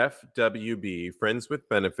my FWB, friends with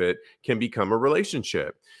benefit, can become a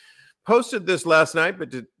relationship? Posted this last night,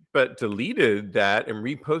 but deleted that and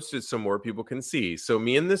reposted so more people can see. So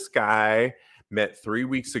me and this guy met 3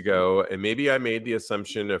 weeks ago, and maybe I made the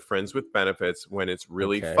assumption of friends with benefits when it's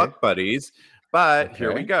really Okay. fuck buddies. But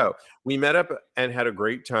here we Okay. go. We met up and had a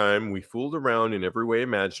great time. We fooled around in every way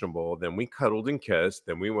imaginable. Then we cuddled and kissed.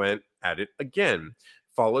 Then we went at it again,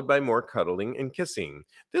 followed by more cuddling and kissing.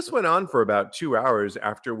 This went on for about 2 hours.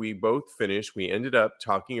 After we both finished, we ended up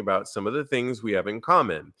talking about some of the things we have in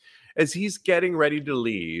common. As he's getting ready to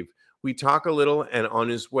leave, we talk a little, and on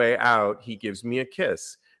his way out, he gives me a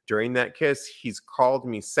kiss. During that kiss, he's called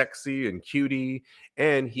me sexy and cutie,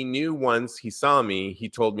 and he knew once he saw me, he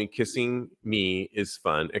told me kissing me is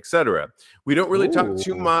fun, etc. We don't really talk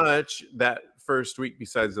too Ooh. much that first week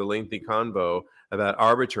besides the lengthy convo about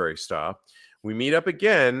arbitrary stuff. We meet up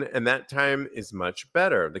again, and that time is much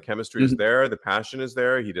better. The chemistry is there, the passion is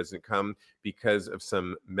there. He doesn't come because of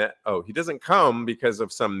some meds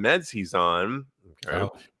he's on. Okay.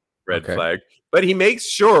 Oh, Red okay. flag. But he makes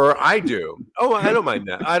sure I do. Oh, I don't mind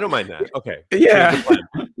that. I don't mind that. Okay. Yeah. Here's the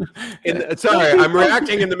plan. Sorry, I'm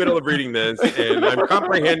reacting in the middle of reading this, and I'm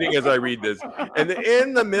comprehending as I read this. And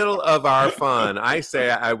in the middle of our fun, I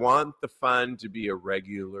say I want the fun to be a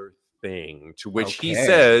regular thing, to which he Okay.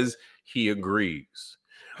 says he agrees.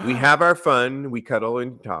 We have our fun, we cuddle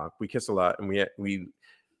and talk, we kiss a lot, and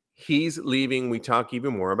he's leaving, we talk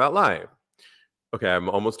even more about life. Okay, I'm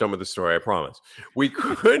almost done with the story, I promise. We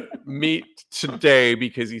couldn't meet today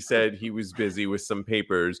because he said he was busy with some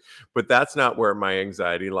papers, but that's not where my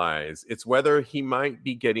anxiety lies. It's whether he might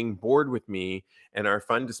be getting bored with me and our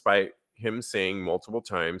fun, despite him saying multiple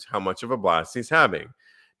times how much of a blast he's having.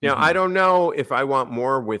 Now, I don't know if I want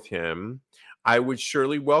more with him. I would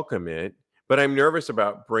surely welcome it, but I'm nervous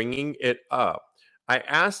about bringing it up. I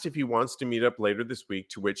asked if he wants to meet up later this week,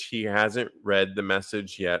 to which he hasn't read the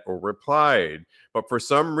message yet or replied. But for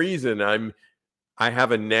some reason, I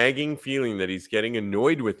have a nagging feeling that he's getting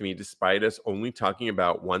annoyed with me despite us only talking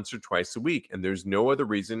about once or twice a week, and there's no other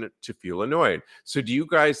reason to feel annoyed. So do you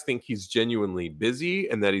guys think he's genuinely busy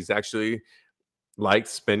and that he's actually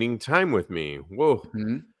likes spending time with me? Whoa.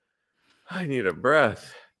 I need a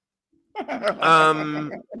breath.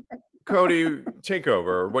 Cody, take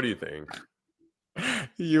over. What do you think?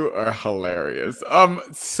 You are hilarious.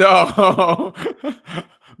 So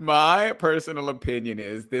my personal opinion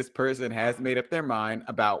is this person has made up their mind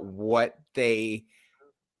about the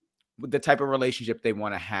type of relationship they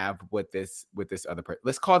want to have with this other person.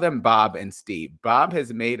 Let's call them Bob and Steve. Bob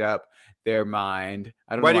has made up their mind.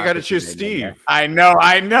 I don't know why do you I got to put choose his name in there. Steve? I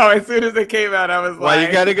know. As soon as it came out, I was Why like,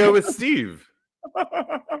 you got to go with Steve?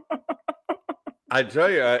 I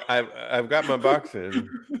tell you, I've got my box in.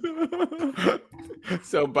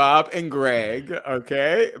 So Bob and Greg,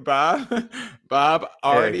 okay? Bob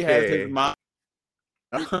already has his mind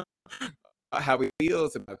how he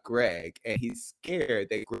feels about Greg, and he's scared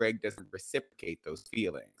that Greg doesn't reciprocate those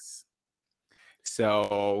feelings.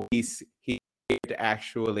 So he's to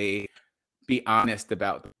actually be honest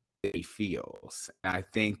about what he feels. And I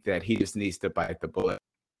think that he just needs to bite the bullet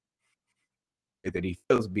that he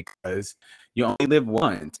feels, because you only live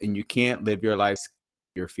once and you can't live your life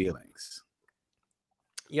your feelings.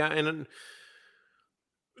 Yeah, and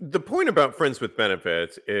the point about friends with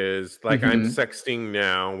benefits is like I'm sexting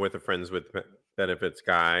now with a friends with benefits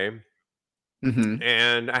guy.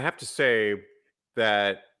 And I have to say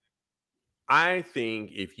that I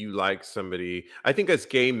think if you like somebody, I think as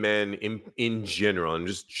gay men in general, I'm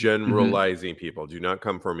just generalizing people, do not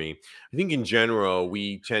come for me. I think in general,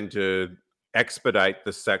 we tend to expedite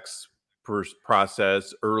the sex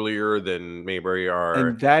process earlier than maybe we are.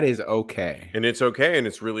 And that is okay. And it's okay, and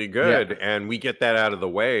it's really good. And we get that out of the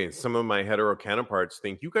way. And some of my hetero counterparts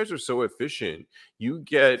think, you guys are so efficient. You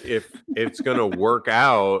get, if it's going to work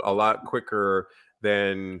out a lot quicker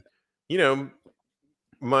than,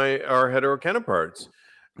 our hetero counterparts.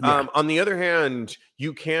 On the other hand,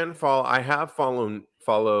 you can I have fallen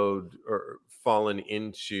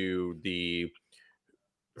into the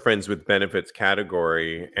friends with benefits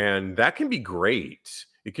category, and that can be great.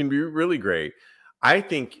 It can be really great. I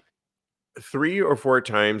think 3 or 4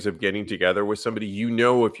 times of getting together with somebody,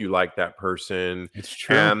 if you like that person. It's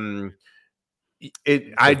true.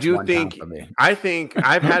 I Just do one time think, for me. I think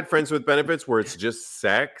I've had friends with benefits where it's just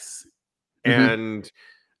sex, and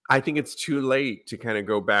I think it's too late to kind of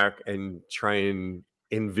go back and try and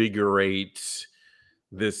invigorate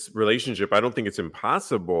this relationship. I don't think it's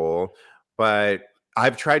impossible, but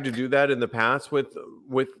I've tried to do that in the past with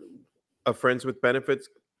friends with benefits,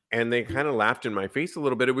 and they kind of laughed in my face a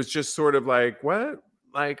little bit. It was just sort of like, what?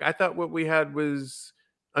 Like, I thought what we had was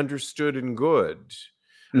understood and good.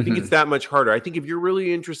 I think it's that much harder. I think if you're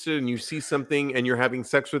really interested and you see something and you're having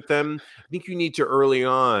sex with them, I think you need to early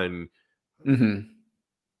on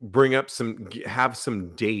bring up have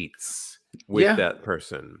some dates with Yeah. that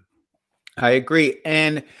person. I agree.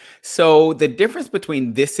 And so the difference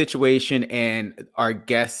between this situation and our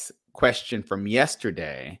guest question from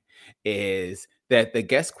yesterday is that the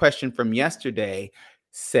guest question from yesterday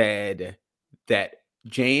said that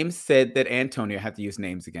James said that Antonio, I have to use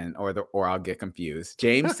names again or I'll get confused.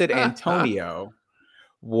 James said Antonio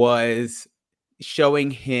was showing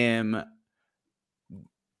him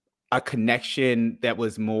a connection that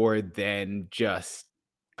was more than just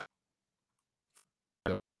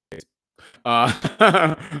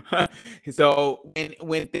so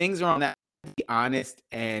when things are on that, be honest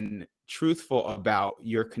and truthful about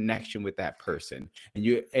your connection with that person,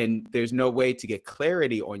 and there's no way to get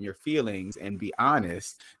clarity on your feelings and be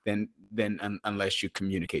honest unless you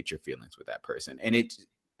communicate your feelings with that person. And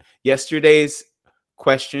yesterday's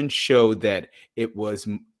question showed that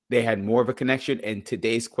they had more of a connection, and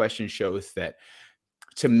today's question shows that,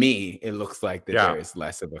 to me, it looks like that there is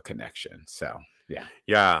less of a connection. So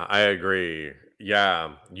yeah, I agree.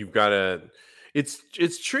 Yeah, you've got to.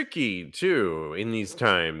 It's tricky too in these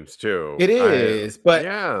times too. It is, but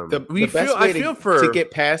Yeah, the best I way feel to for. get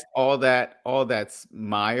past all that's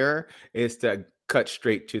mire is to cut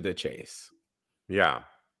straight to the chase. Yeah,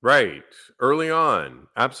 right. Early on,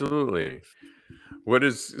 absolutely. What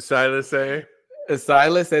does Silas say?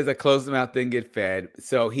 Silas says a closed mouth didn't get fed,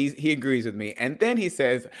 so he agrees with me. And then he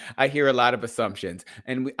says, "I hear a lot of assumptions,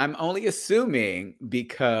 and I'm only assuming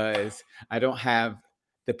because I don't have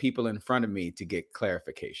the people in front of me to get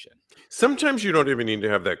clarification." Sometimes you don't even need to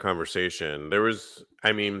have that conversation.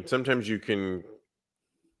 Sometimes you can,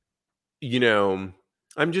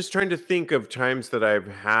 I'm just trying to think of times that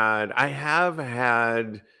I have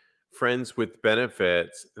had friends with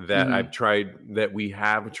benefits that we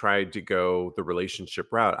have tried to go the relationship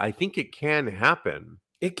route. I think it can happen,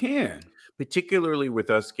 It can. particularly with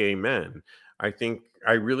us gay men. I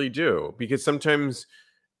really do, because sometimes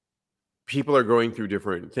people are going through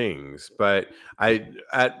different things, but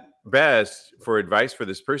at best, for advice for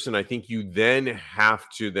this person, I think you then have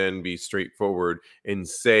to then be straightforward and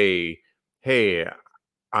say, hey,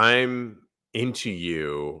 I'm into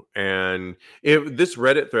you. And if this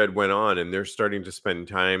Reddit thread went on and they're starting to spend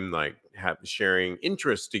time like sharing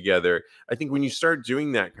interests together, I think when you start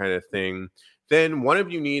doing that kind of thing, then one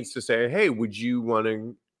of you needs to say, hey, would you want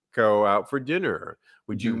to go out for dinner?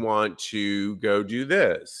 Would you want to go do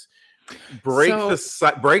this? Break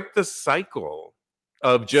the cycle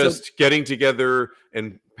of just getting together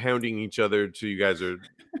and pounding each other till you guys are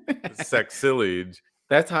sex-sillied.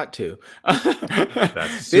 That's hot too.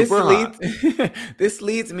 That's super hot. This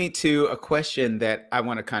leads me to a question that I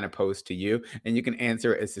want to kind of pose to you, and you can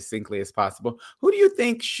answer it as succinctly as possible. Who do you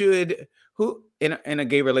think in a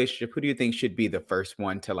gay relationship, who do you think should be the first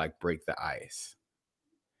one to like break the ice?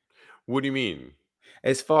 What do you mean?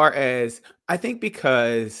 As far as, I think,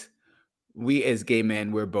 because we as gay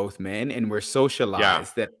men, we're both men and we're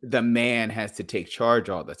socialized that the man has to take charge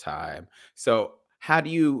all the time. So how do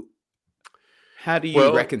you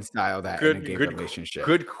reconcile that in a gay relationship?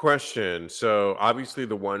 Good question. So obviously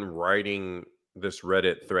the one writing this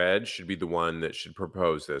Reddit thread should be the one that should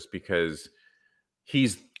propose this, because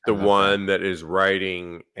he's the one that is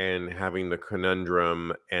writing and having the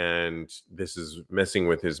conundrum, and this is messing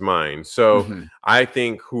with his mind. So I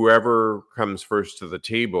think whoever comes first to the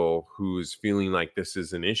table, who's feeling like this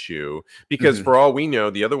is an issue, because for all we know,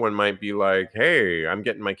 the other one might be like, hey, I'm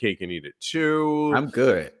getting my cake and eat it too. I'm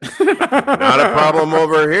good. Not a problem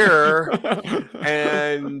over here.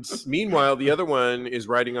 And meanwhile, the other one is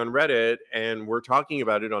writing on Reddit and we're talking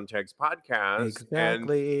about it on Tag's podcast.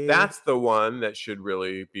 Exactly. And that's the one that should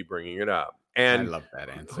really be bringing it up. And I love that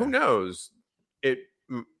answer. Who knows?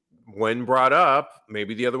 When brought up,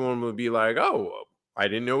 maybe the other one would be like, oh, I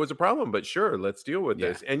didn't know it was a problem, but sure, let's deal with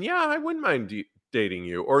this. And I wouldn't mind dating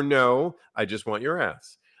you. Or no, I just want your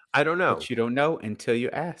ass. I don't know. But you don't know until you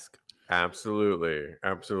ask. Absolutely.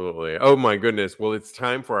 Absolutely. Oh my goodness. Well, it's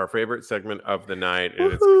time for our favorite segment of the night.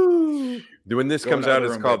 And it's Woohoo! when this Go in comes the out, other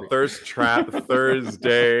it's room, called baby. Thirst Trap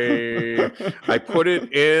Thursday. I put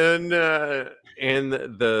it in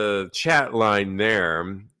the chat line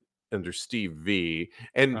there under Steve V.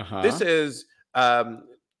 And this is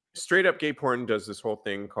Straight Up Gay Porn does this whole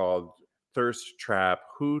thing called Thirst Trap.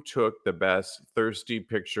 Who took the best thirsty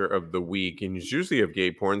picture of the week? And it's usually of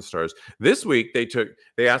gay porn stars. This week they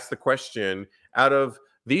asked the question, out of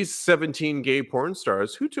these 17 gay porn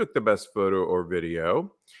stars, who took the best photo or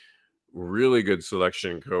video? Really good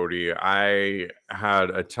selection, Cody. I had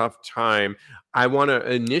a tough time. I want to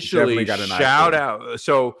initially got an shout eyeful. out.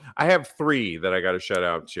 So I have 3 that I got to shout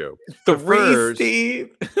out to. So 3, first, Steve.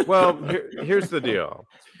 well, here's the deal.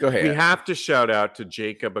 Go ahead. We have to shout out to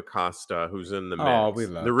Jacob Acosta, who's in the mix. Oh, we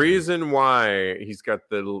love the reason why he's got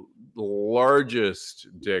the largest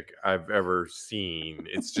dick I've ever seen.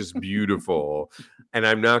 It's just beautiful. And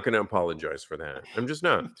I'm not going to apologize for that. I'm just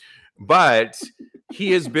not. But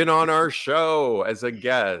he has been on our show as a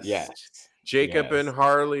guest. Yes. Jacob and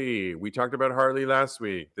Harley. We talked about Harley last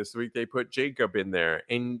week. This week they put Jacob in there,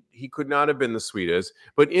 and he could not have been the sweetest.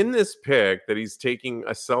 But in this pic that he's taking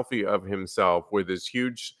a selfie of himself with his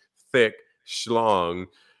huge, thick schlong,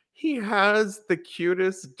 he has the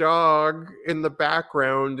cutest dog in the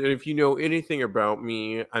background. And if you know anything about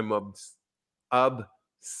me, I'm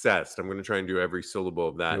obsessed. I'm going to try and do every syllable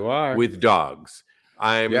of that. You are. With dogs.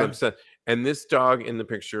 I'm obsessed. And this dog in the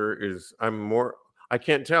picture is, I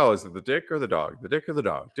can't tell. Is it the dick or the dog? The dick or the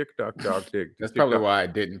dog? Dick, dog, dick. That's dick, probably dog. why I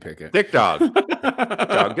didn't pick it. Dick, dog.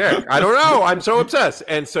 Dog, dick. I don't know. I'm so obsessed.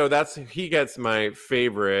 And so he gets my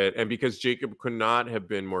favorite. And because Jacob could not have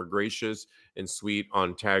been more gracious and sweet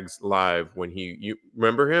on Tags Live when you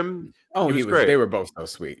remember him? Oh, he was great. They were both so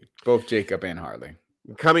sweet. Both Jacob and Harley.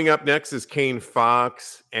 Coming up next is Kane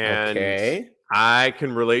Fox. And I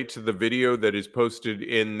can relate to the video that is posted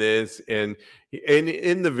in this. And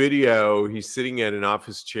in the video, he's sitting at his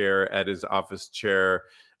office chair.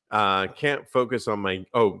 I can't focus on my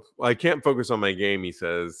game, he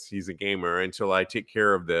says. He's a gamer until I take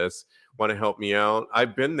care of this. Want to help me out?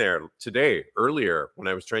 I've been there earlier when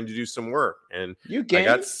I was trying to do some work. And I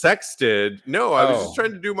got sexted. No, I was just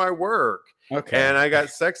trying to do my work. Okay. And I got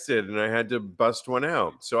sexted and I had to bust one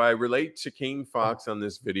out. So I relate to King Fox on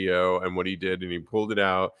this video and what he did, and he pulled it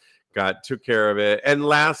out, took care of it. And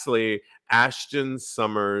lastly, Ashton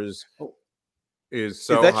Summers is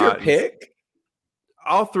so hot. Is that your pick?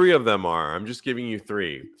 All 3 of them are. I'm just giving you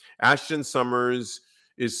 3. Ashton Summers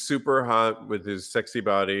is super hot with his sexy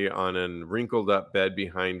body on a wrinkled up bed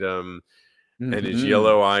behind him. And his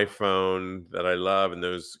yellow iPhone that I love, and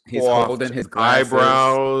those he's holding his glasses.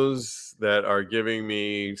 Eyebrows that are giving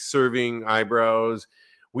me serving eyebrows.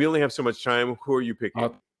 We only have so much time. Who are you picking?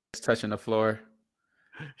 Oh, it's touching the floor.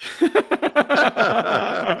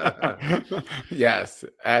 Yes,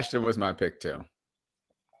 Ashton was my pick too.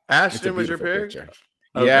 Ashton was your pick? Okay.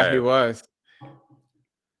 Yeah, he was.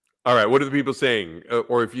 All right. What are the people saying?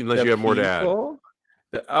 Or unless you have more to add. Oh,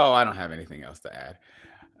 I don't have anything else to add.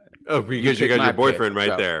 Oh, because you got your boyfriend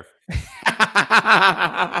right there.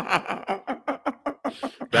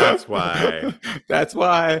 That's why. That's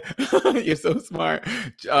why. You're so smart.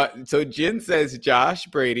 So Jen says Josh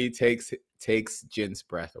Brady takes Jen's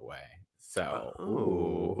breath away. So,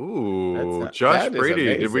 Josh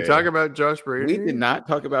Brady. Did we talk about Josh Brady? We did not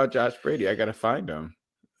talk about Josh Brady. I got to find him.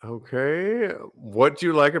 Okay. What do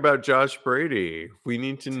you like about Josh Brady? We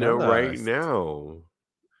need to know right now.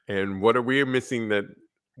 And what are we missing that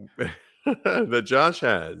that Josh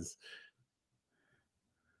has?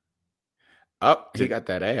 Oh, he got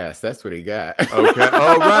that ass. That's what he got. Okay.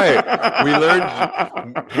 Oh, right. We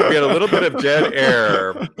had a little bit of dead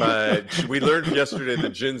air, but we learned yesterday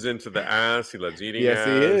that Jin's into the ass. He loves eating ass. Yes,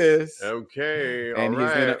 he is. Okay.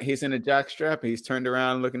 And he's in a jock strap. He's turned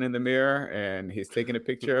around looking in the mirror, and he's taking a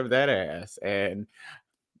picture of that ass. And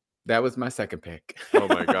that was my second pick. Oh,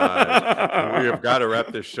 my God. We have got to wrap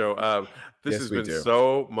this show up. This has been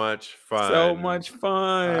so much fun. So much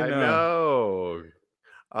fun. I know.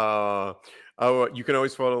 You can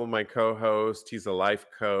always follow my co-host. He's a life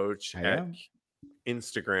coach at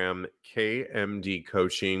Instagram, KMD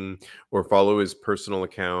Coaching, or follow his personal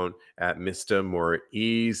account at Mr.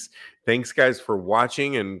 Maurice. Thanks, guys, for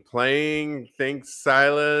watching and playing. Thanks,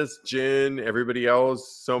 Silas, Jen, everybody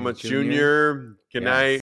else. So much, Junior. Good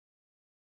night.